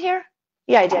put it in here?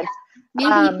 Yeah, I did.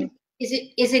 Maybe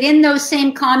is it in those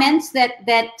same comments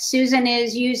that Susan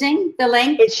is using, the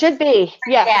link? It should be.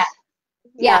 Yes.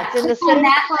 Yeah. It's in the same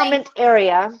comment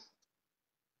area.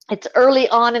 It's early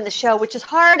on in the show, which is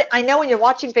hard. I know when you're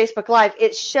watching Facebook Live,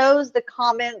 it shows the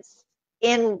comments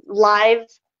in live.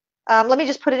 Let me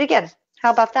just put it again.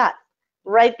 How about that?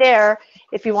 Right there.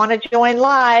 If you want to join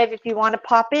live, if you want to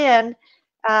pop in,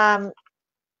 pop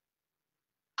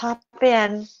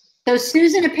in. So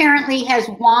Susan apparently has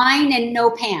wine and no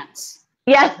pants.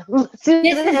 Yes,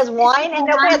 Susan has wine and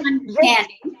no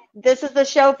pants. This is the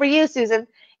show for you, Susan.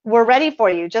 We're ready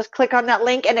for you. Just click on that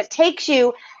link, and it takes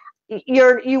you.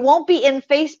 You won't be in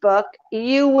Facebook.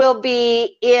 You will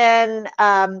be in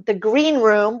the green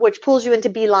room, which pulls you into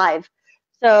Be Live.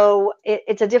 So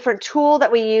it's a different tool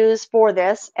that we use for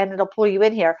this, and it'll pull you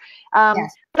in here. But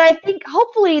I think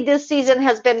hopefully this season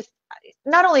has been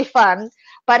not only fun,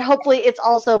 but hopefully it's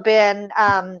also been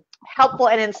helpful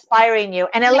and inspiring you.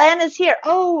 And Ellen is here.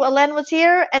 Oh, Ellen was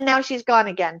here, and now she's gone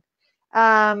again.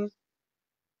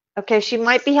 Okay, she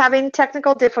might be having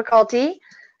technical difficulty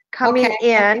coming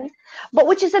in. But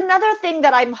which is another thing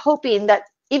that I'm hoping that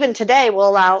even today will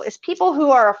allow is people who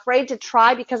are afraid to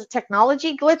try because of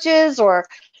technology glitches or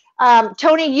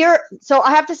Tony, so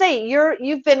I have to say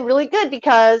you've been really good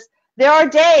because there are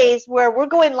days where we're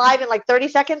going live in like 30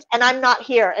 seconds and I'm not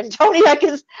here. And Tony,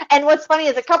 and what's funny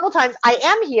is a couple times I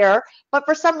am here, but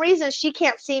for some reason she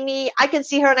can't see me. I can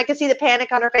see her and I can see the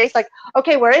panic on her face. Like,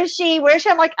 okay, where is she? Where is she?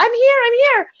 I'm like, I'm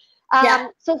here.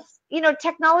 So,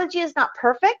 technology is not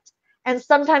perfect. And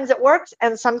sometimes it works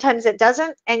and sometimes it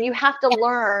doesn't. And you have to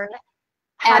learn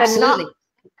how to not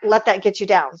let that get you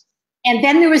down. And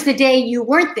then there was the day you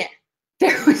weren't there.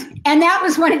 And that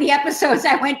was one of the episodes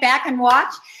I went back and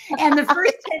watched. And the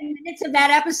first 10 minutes of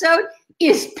that episode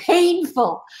is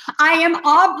painful. I am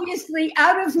obviously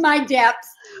out of my depth.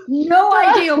 No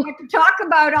idea what to talk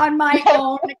about on my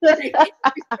own.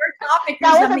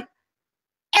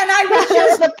 And I was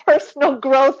just a personal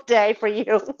growth day for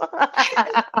you.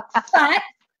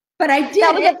 but I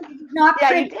did it. Not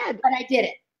pretty, but I did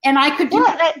it. And I could do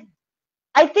it.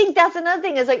 I think that's another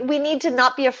thing is like we need to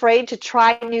not be afraid to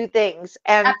try new things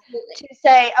and to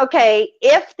say, okay,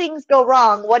 if things go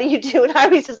wrong, what do you do? And I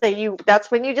always just say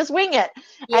that's when you just wing it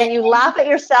and you laugh at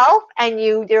yourself and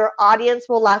your audience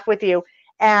will laugh with you.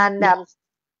 And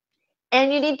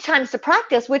and you need times to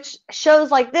practice, which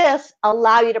shows like this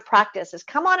allow you to practice. Is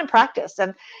come on and practice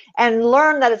and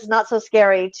learn that it's not so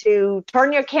scary to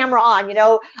turn your camera on.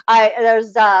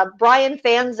 There's Brian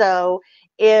Fanzo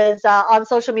is on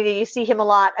social media. You see him a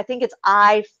lot. I think it's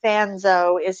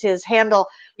iFanzo is his handle.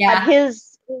 Yeah.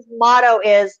 His motto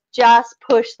is just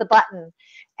push the button.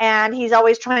 And he's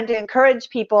always trying to encourage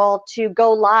people to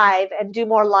go live and do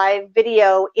more live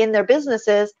video in their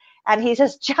businesses. And he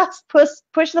says, just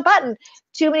push the button.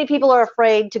 Too many people are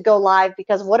afraid to go live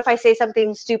because what if I say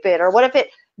something stupid? Or what if it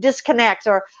disconnects?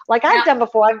 Or like I've done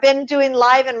before, I've been doing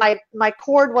live and my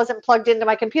cord wasn't plugged into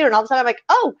my computer. And all of a sudden I'm like,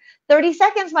 30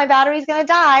 seconds, my battery's going to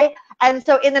die. And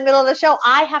so in the middle of the show,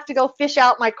 I have to go fish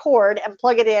out my cord and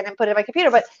plug it in and put it in my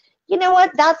computer. But you know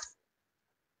what?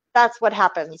 That's what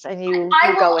happens. And you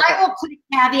go with it. I will put a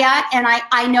caveat. And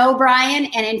I know Brian.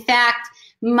 And in fact,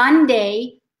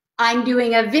 Monday, I'm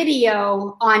doing a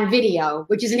video on video,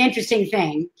 which is an interesting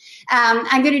thing.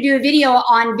 I'm going to do a video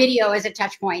on video as a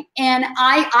touch point. And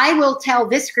I will tell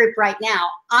this group right now,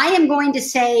 I am going to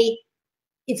say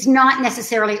it's not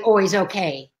necessarily always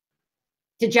okay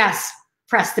to just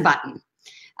press the button.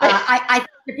 I think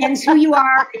it depends who you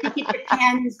are. I think it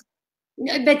depends.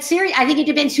 But seriously, I think it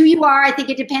depends who you are. I think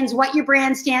it depends what your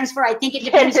brand stands for. I think it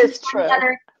depends on the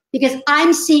other. Because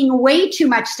I'm seeing way too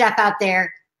much stuff out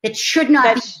there that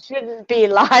shouldn't be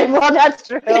live. Well, that's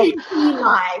true. Shouldn't be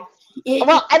live.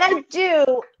 And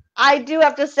I do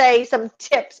have to say some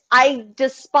tips. I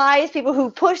despise people who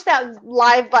push that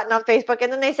live button on Facebook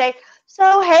and then they say,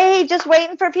 So, hey, just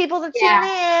waiting for people to tune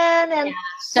in. And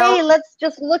So, hey, let's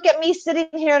just look at me sitting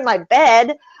here in my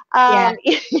bed. Going,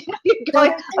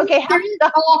 okay, there's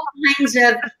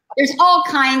all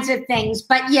kinds of things.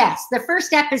 But yes, the first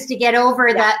step is to get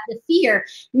over the fear.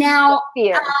 Now,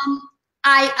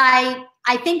 I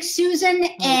think Susan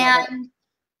and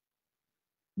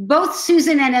both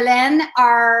Susan and Hélène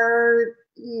are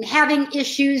having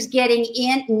issues getting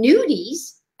in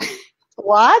nudies.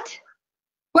 What?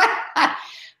 What?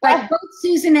 But both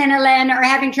Susan and Hélène are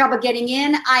having trouble getting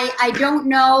in. I don't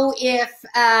know if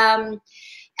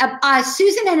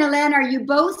Susan and Hélène, are you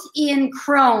both in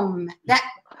Chrome?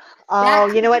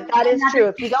 You know what? That is true.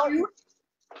 If you don't,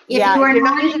 if you are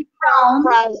not in Chrome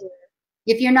browser.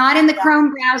 If you're not in the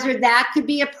Chrome browser, that could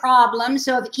be a problem.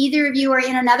 So if either of you are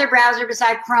in another browser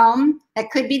beside Chrome, that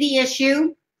could be the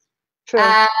issue. True.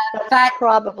 That's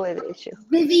probably the issue.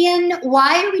 Vivian,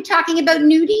 why are we talking about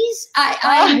nudies?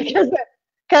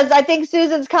 Because I think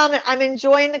Susan's comment, I'm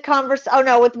enjoying the conversation. Oh,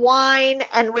 no, with wine,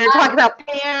 and we're talking about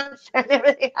pants and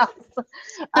everything else.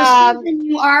 So Susan,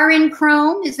 you are in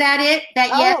Chrome. Is that it?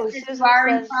 Yes, you are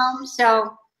in Chrome.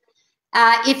 So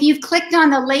if you've clicked on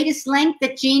the latest link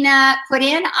that Gina put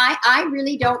in, I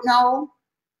really don't know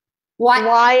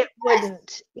why it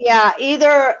wouldn't. Yeah,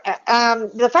 either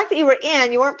the fact that you were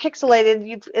in, you weren't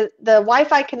pixelated. The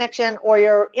Wi-Fi connection or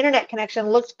your internet connection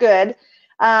looked good.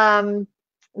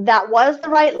 That was the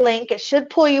right link. It should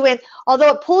pull you in,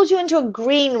 although it pulls you into a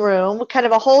green room, kind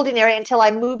of a holding area until I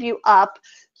move you up.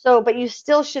 So, but you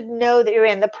still should know that you're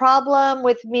in. The problem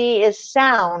with me is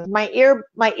sound. My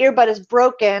earbud is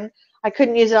broken. I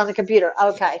couldn't use it on the computer.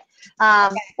 Okay.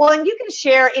 Well, and you can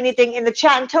share anything in the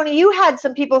chat. And Tony, you had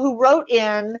some people who wrote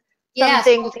in some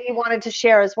things that you wanted to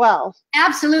share as well.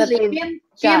 Absolutely.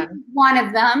 Jim, one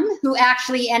of them, who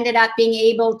actually ended up being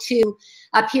able to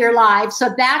appear live. So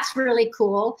that's really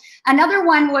cool. Another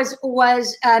one was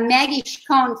Maggie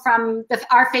Chacon from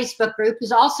our Facebook group,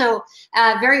 who's also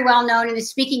very well known in the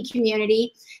speaking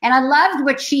community. And I loved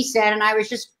what she said, and I was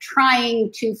just trying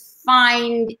to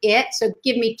find it. So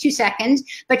give me 2 seconds.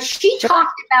 But she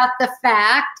talked about the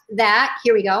fact that,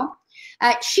 here we go.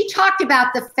 She talked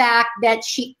about the fact that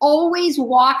she always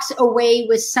walks away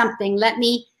with something. Let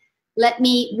me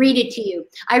read it to you.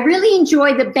 I really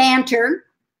enjoy the banter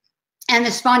and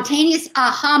the spontaneous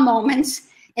aha moments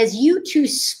as you two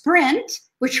sprint,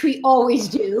 which we always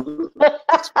do,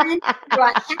 sprint for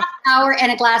a half hour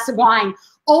and a glass of wine.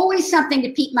 Always something to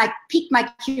pique my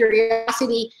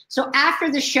curiosity. So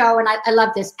after the show, and I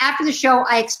love this, after the show,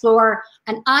 I explore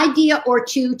an idea or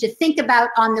two to think about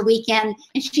on the weekend.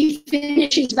 And she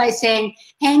finishes by saying,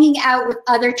 hanging out with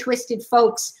other twisted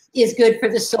folks is good for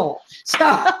the soul. So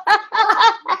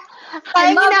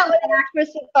hanging out with other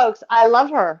twisted folks. I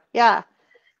love her. Yeah.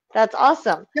 That's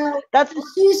awesome. So that's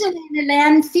Susan and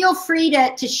Hélène. Feel free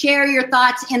to share your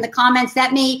thoughts in the comments.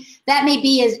 That may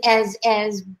be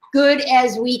as good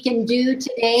as we can do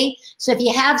today. So if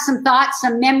you have some thoughts,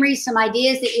 some memories, some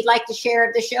ideas that you'd like to share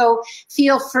of the show,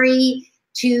 feel free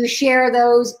to share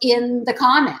those in the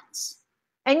comments.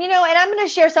 And and I'm going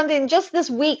to share something just this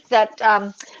week that,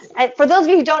 for those of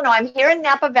you who don't know, I'm here in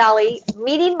Napa Valley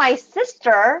meeting my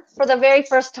sister for the very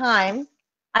first time.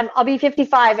 I'll be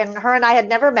 55, and her and I had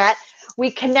never met.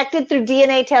 We connected through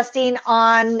DNA testing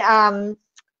on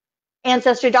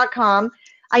Ancestry.com.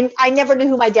 I never knew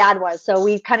who my dad was, so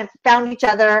we kind of found each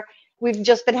other. We've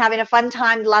just been having a fun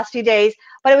time the last few days.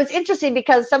 But it was interesting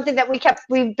because something that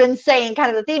we've been saying, kind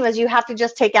of the theme is you have to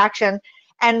just take action.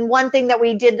 And one thing that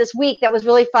we did this week that was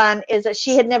really fun is that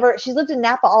she's lived in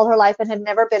Napa all her life and had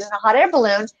never been in a hot air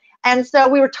balloon. And so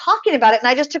we were talking about it, and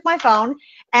I just took my phone,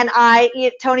 and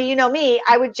Tony, you know me,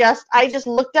 I just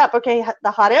looked up, okay, the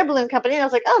hot air balloon company, and I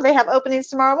was like, oh, they have openings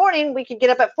tomorrow morning. We could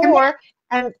get up at 4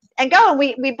 and go. And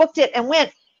we booked it and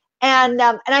went. And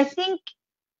I think,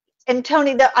 and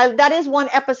Tony, that is one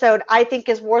episode I think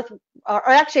is worth, or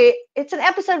actually, it's an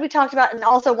episode we talked about in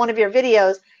also one of your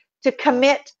videos, to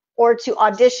commit or to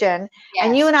audition. Yes.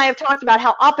 And you and I have talked about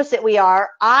how opposite we are.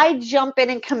 I jump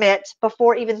in and commit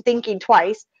before even thinking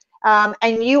twice.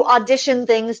 And you audition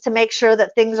things to make sure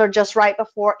that things are just right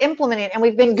before implementing. And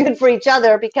we've been good for each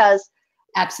other because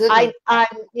absolutely, I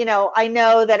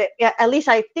know that at least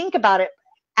I think about it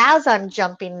as I'm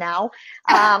jumping now.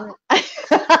 I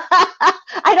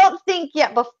don't think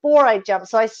yet before I jump,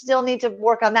 so I still need to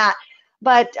work on that.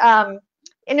 But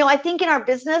I think in our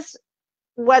business,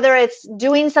 whether it's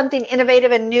doing something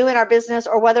innovative and new in our business,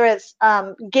 or whether it's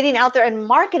getting out there and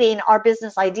marketing our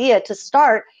business idea to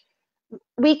start,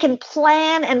 we can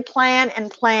plan and plan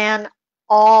and plan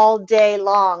all day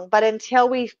long, but until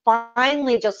we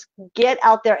finally just get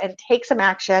out there and take some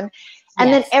action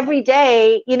And then every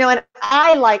day, you know, and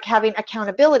I like having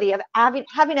accountability of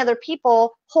having other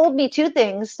people hold me to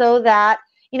things so that,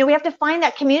 you know, we have to find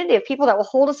that community of people that will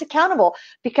hold us accountable,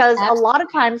 because a lot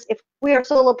of times if we are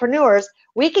solopreneurs,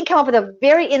 we can come up with a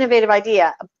very innovative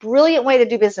idea, a brilliant way to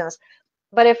do business.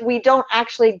 But if we don't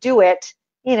actually do it,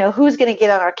 you know, who's going to get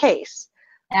on our case?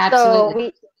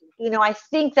 Absolutely. So you know, I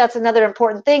think that's another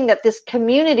important thing, that this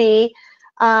community,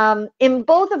 in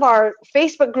both of our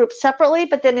Facebook groups separately,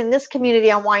 but then in this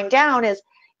community on Wind Down, is,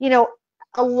 you know,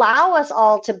 allow us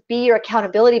all to be your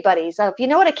accountability buddies. If you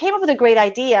know what, I came up with a great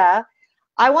idea,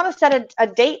 I want to set a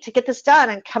date to get this done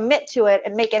and commit to it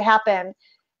and make it happen.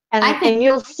 And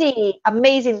you'll see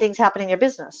amazing things happen in your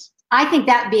business. I think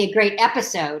that would be a great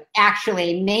episode,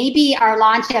 actually. Maybe our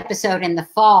launch episode in the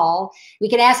fall, we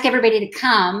could ask everybody to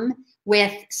come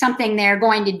with something they're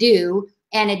going to do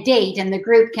and a date, and the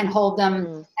group can hold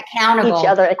them accountable. Each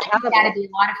other accountable. That'd be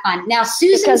a lot of fun. Now,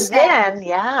 Susan because said, then,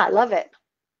 yeah, I love it.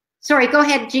 Sorry, go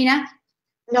ahead, Gina.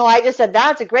 No, I just said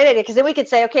that's a great idea, because then we could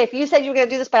say, okay, if you said you were going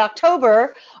to do this by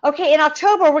October, okay, in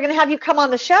October we're going to have you come on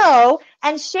the show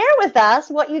and share with us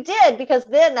what you did, because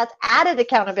then that's added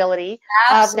accountability.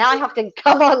 Now I have to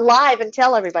come on live and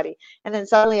tell everybody, and then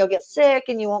suddenly you'll get sick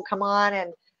and you won't come on.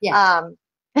 And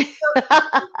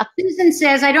Susan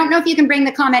says, I don't know if you can bring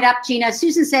the comment up, Gina.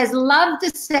 Susan says, love the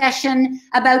session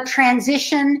about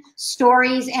transition,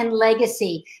 stories, and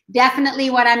legacy. Definitely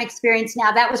what I'm experiencing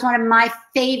now. That was one of my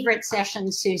favorite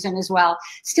sessions, Susan, as well.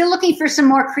 Still looking for some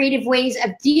more creative ways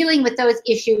of dealing with those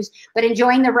issues, but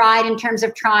enjoying the ride in terms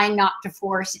of trying not to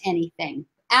force anything.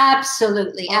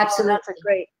 Absolutely, absolutely. That's a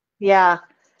great, yeah.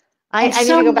 I need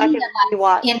so to go back and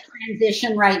rewatch. In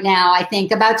transition right now, I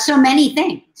think, about so many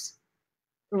things.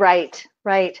 Right.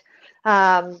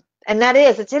 And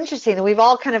it's interesting that we've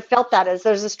all kind of felt that as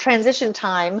there's this transition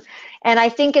time. And I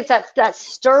think it's that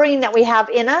stirring that we have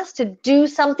in us to do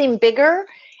something bigger.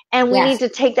 And we need to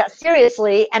take that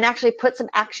seriously and actually put some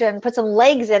action, put some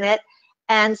legs in it,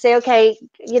 and say, okay,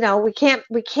 you know, we can't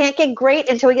get great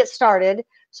until we get started.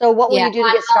 So what will you do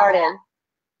to get started?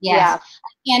 Yes.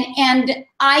 Yeah. And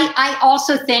I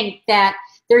also think that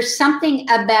there's something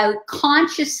about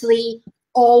consciously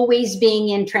always being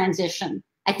in transition.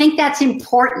 I think that's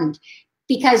important,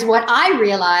 because what I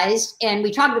realized, and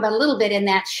we talked about a little bit in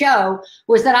that show,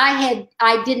 was that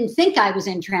I didn't think I was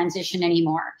in transition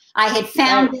anymore. I had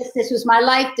found this was my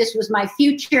life, this was my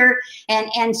future,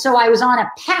 and so I was on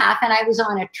a path and I was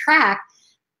on a track.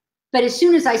 But as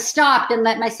soon as I stopped and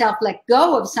let myself let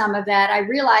go of some of that, I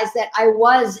realized that I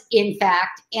was, in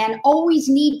fact, and always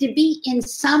need to be in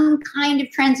some kind of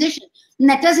transition. And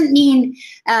that doesn't mean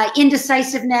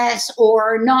indecisiveness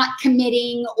or not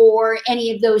committing or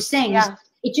any of those things. Yeah.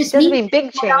 It just means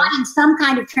big change. We're not in some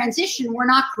kind of transition. We're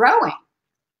not growing.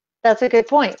 That's a good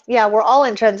point. Yeah, we're all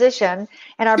in transition,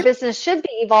 and our business should be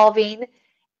evolving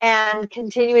and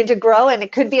continuing to grow. And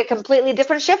it could be a completely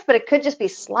different shift, but it could just be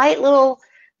slight little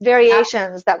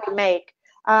variations that we make.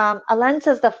 Alen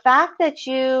says, the fact that that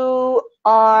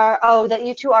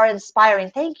you two are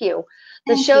inspiring. Thank you.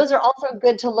 The shows are also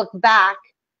good to look back,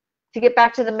 to get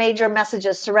back to the major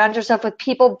messages. Surround yourself with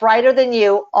people brighter than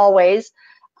you, always,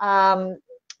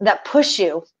 that push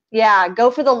you. Yeah, go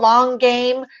for the long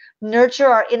game, nurture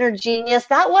our inner genius.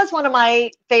 That was one of my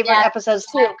favorite episodes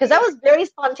too, because that was very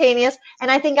spontaneous.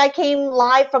 And I think I came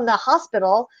live from the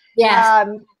hospital.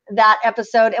 That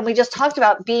episode, and we just talked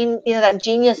about being, you know, that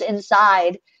genius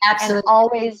inside.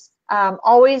 Absolutely. And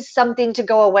always something to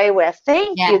go away with.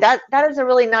 Thank you. That is a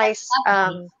really nice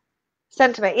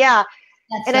sentiment. Yeah.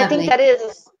 That's lovely. I think that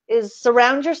is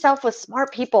surround yourself with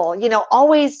smart people. You know,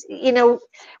 always, you know,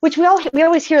 which we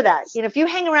always hear that. You know, if you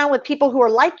hang around with people who are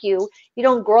like you, you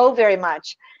don't grow very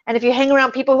much. And if you hang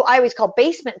around people who I always call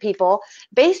basement people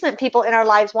in our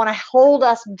lives want to hold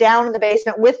us down in the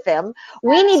basement with them.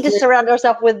 We need to surround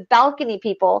ourselves with balcony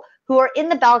people who are in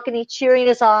the balcony cheering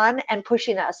us on and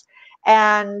pushing us.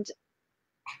 And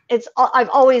I've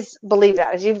always believed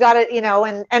that. You've got to, you know,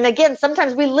 and again,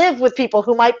 sometimes we live with people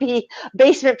who might be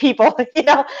basement people, you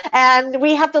know, and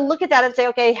we have to look at that and say,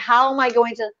 okay, how am I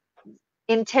going to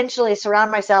intentionally surround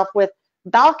myself with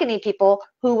balcony people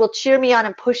who will cheer me on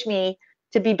and push me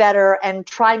to be better and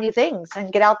try new things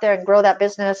and get out there and grow that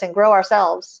business and grow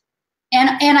ourselves.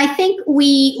 And I think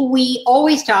we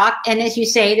always talk, and as you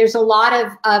say, there's a lot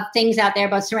of things out there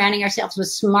about surrounding ourselves with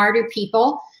smarter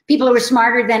people who are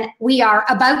smarter than we are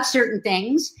about certain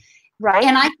things. Right.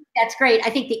 And I think that's great. I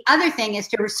think the other thing is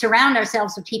to surround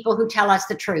ourselves with people who tell us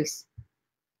the truth.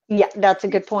 Yeah, that's a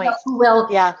good point. Who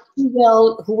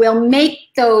will make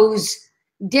those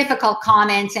difficult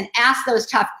comments and ask those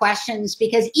tough questions,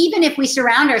 because even if we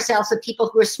surround ourselves with people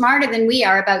who are smarter than we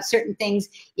are about certain things,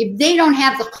 if they don't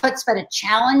have the chutzpah to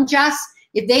challenge us,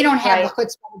 if they don't have the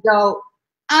chutzpah to go,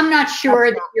 I'm not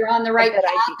sure that you're on the right path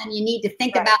and you need to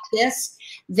think about this,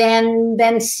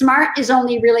 then smart is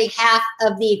only really half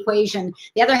of the equation.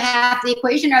 The other half of the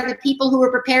equation are the people who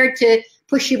are prepared to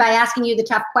push you by asking you the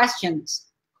tough questions.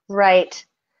 Right.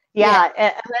 Yeah.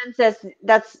 And then says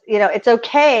that's, it's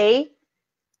okay.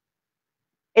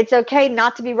 It's okay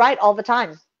not to be right all the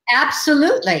time.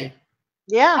 Absolutely.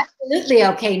 Yeah. Absolutely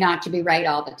okay not to be right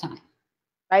all the time.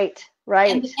 Right.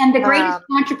 Right. And the greatest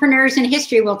entrepreneurs in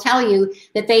history will tell you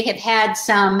that they have had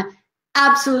some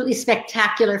absolutely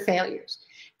spectacular failures.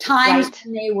 Times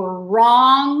when they were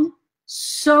wrong,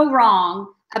 so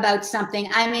wrong about something.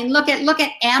 I mean, look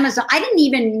at Amazon. I didn't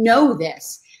even know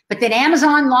this, but that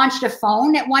Amazon launched a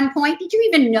phone at one point. Did you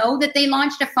even know that they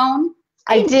launched a phone?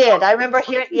 I did. I remember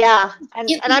hearing,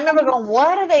 and I remember going,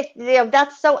 what are they?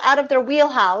 That's so out of their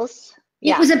wheelhouse.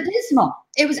 It was abysmal.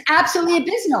 It was absolutely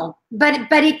abysmal. But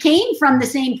it came from the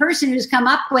same person who's come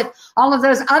up with all of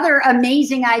those other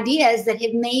amazing ideas that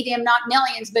have made him not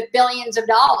millions but billions of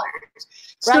dollars.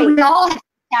 So we all have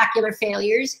spectacular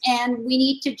failures, and we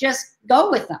need to just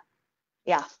go with them.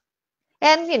 Yeah.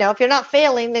 And if you're not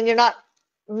failing, then you're not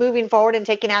moving forward and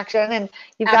taking action, and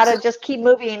you've got to just keep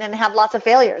moving and have lots of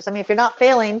failures. I mean, if you're not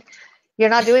failing, you're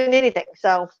not doing anything.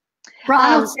 So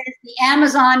Ronald says the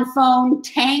Amazon phone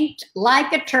tanked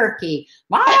like a turkey.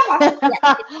 Ronald,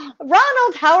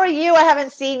 how are you? I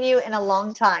haven't seen you in a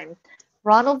long time.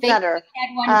 Ronald Nutter.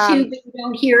 Had one too, but you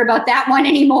don't hear about that one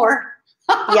anymore.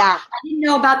 Yeah. I didn't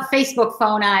know about the Facebook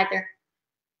phone either.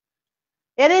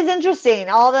 It is interesting.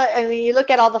 You look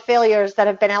at all the failures that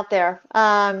have been out there.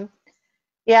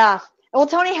 Yeah. Well,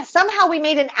 Tony, somehow we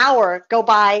made an hour go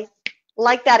by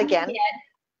like that again.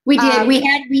 We did.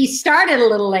 We started a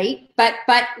little late, but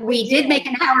we did make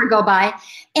an hour go by.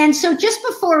 And so just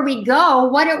before we go,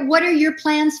 what are your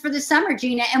plans for the summer,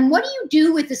 Gina? And what do you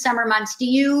do with the summer months? Do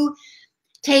you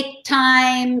take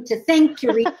time to think,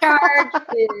 to recharge?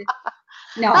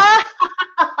 No.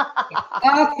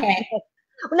 Okay.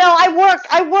 No, I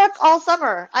work all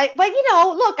summer. But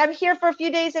look, I'm here for a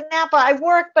few days in Napa. I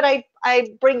work, but I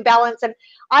bring balance, and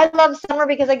I love summer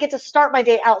because I get to start my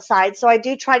day outside. So I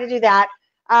do try to do that.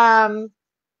 No,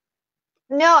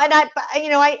 and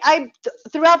I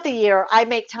throughout the year I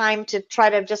make time to try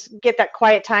to just get that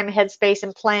quiet time, headspace,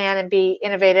 and plan and be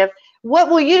innovative. What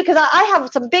will you? Because I have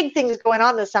some big things going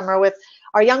on this summer with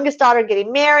our youngest daughter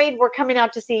getting married. We're coming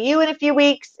out to see you in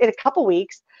a couple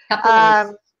weeks.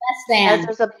 As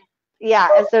there's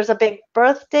a big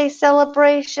birthday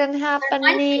celebration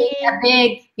happening.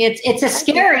 It's a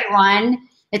scary one.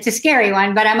 It's a scary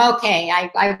one, but I'm okay.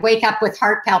 I wake up with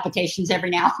heart palpitations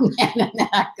every now and then, and then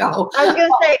I go. I was going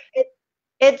to say,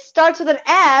 it starts with an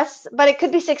S, but it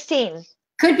could be 16.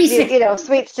 Could be 16. Your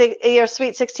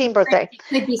sweet 16 birthday. It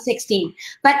could be 16.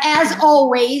 But as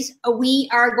always, we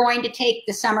are going to take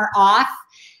the summer off.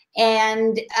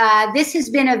 And this has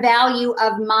been a value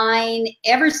of mine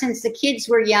ever since the kids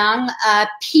were young.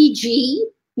 PG,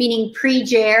 meaning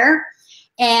pre-Jer.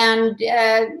 And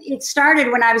it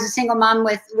started when I was a single mom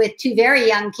with two very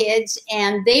young kids,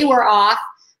 and they were off.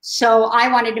 So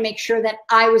I wanted to make sure that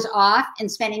I was off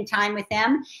and spending time with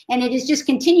them. And it has just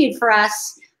continued for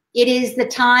us. It is the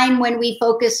time when we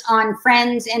focus on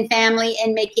friends and family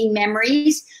and making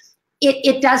memories.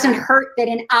 It doesn't hurt that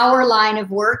in our line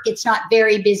of work, it's not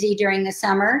very busy during the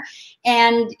summer.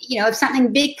 And, if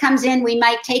something big comes in, we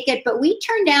might take it, but we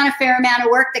turn down a fair amount of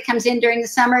work that comes in during the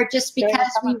summer just because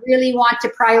we really want to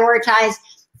prioritize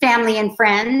family and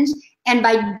friends. And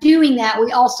by doing that,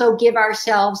 we also give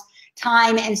ourselves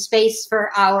time and space for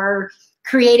our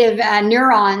creative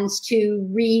neurons to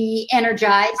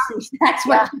re-energize. That's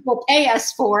what people pay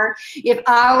us for. If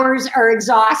ours are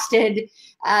exhausted,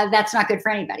 that's not good for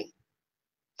anybody.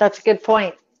 That's a good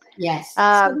point. Yes.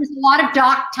 So there's a lot of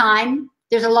dock time.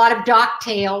 There's a lot of dock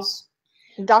tales.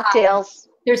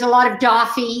 There's a lot of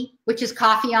doffy, which is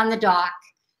coffee on the dock.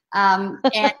 And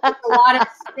there's a lot of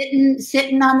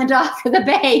sitting on the dock of the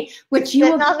bay, which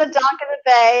you on the dock of the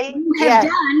bay have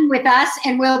done with us,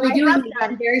 and we'll be doing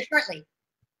again very shortly.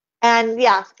 And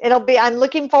I'm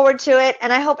looking forward to it.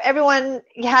 And I hope everyone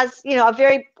has,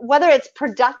 whether it's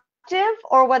productive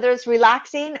or whether it's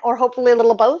relaxing or hopefully a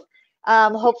little of both.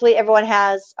 Hopefully everyone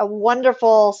has a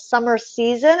wonderful summer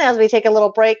season as we take a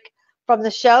little break from the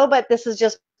show, but this has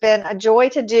just been a joy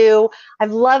to do.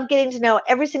 I've loved getting to know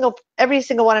every single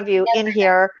one of you in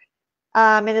here,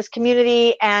 in this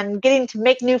community, and getting to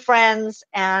make new friends.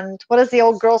 And what is the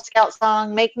old Girl Scout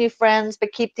song? Make new friends,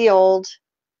 but keep the old.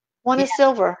 One is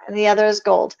silver and the other is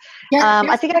gold.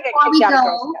 I think I get kicked out of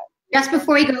Girl Scouts. Just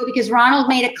before we go, because Ronald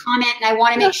made a comment and I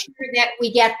want to make sure that we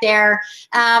get there.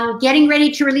 Getting ready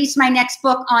to release my next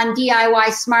book on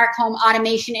DIY smart home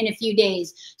automation in a few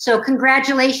days. So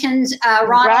congratulations, Ronald.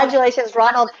 Congratulations,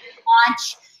 Ronald.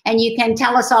 Launch, and you can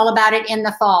tell us all about it in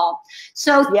the fall.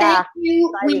 So thank you.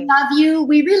 Exciting. We love you.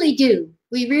 We really do.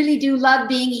 We really do love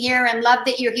being here and love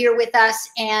that you're here with us,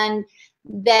 and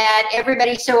that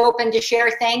everybody's so open to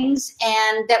share things,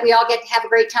 and that we all get to have a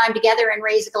great time together and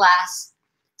raise a glass.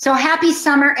 So happy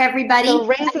summer, everybody. So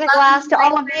raising a glass to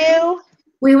all of you.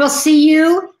 We will see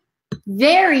you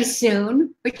very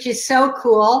soon, which is so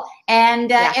cool.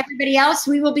 And everybody else,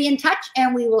 we will be in touch,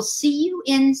 and we will see you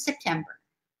in September.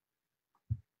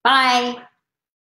 Bye.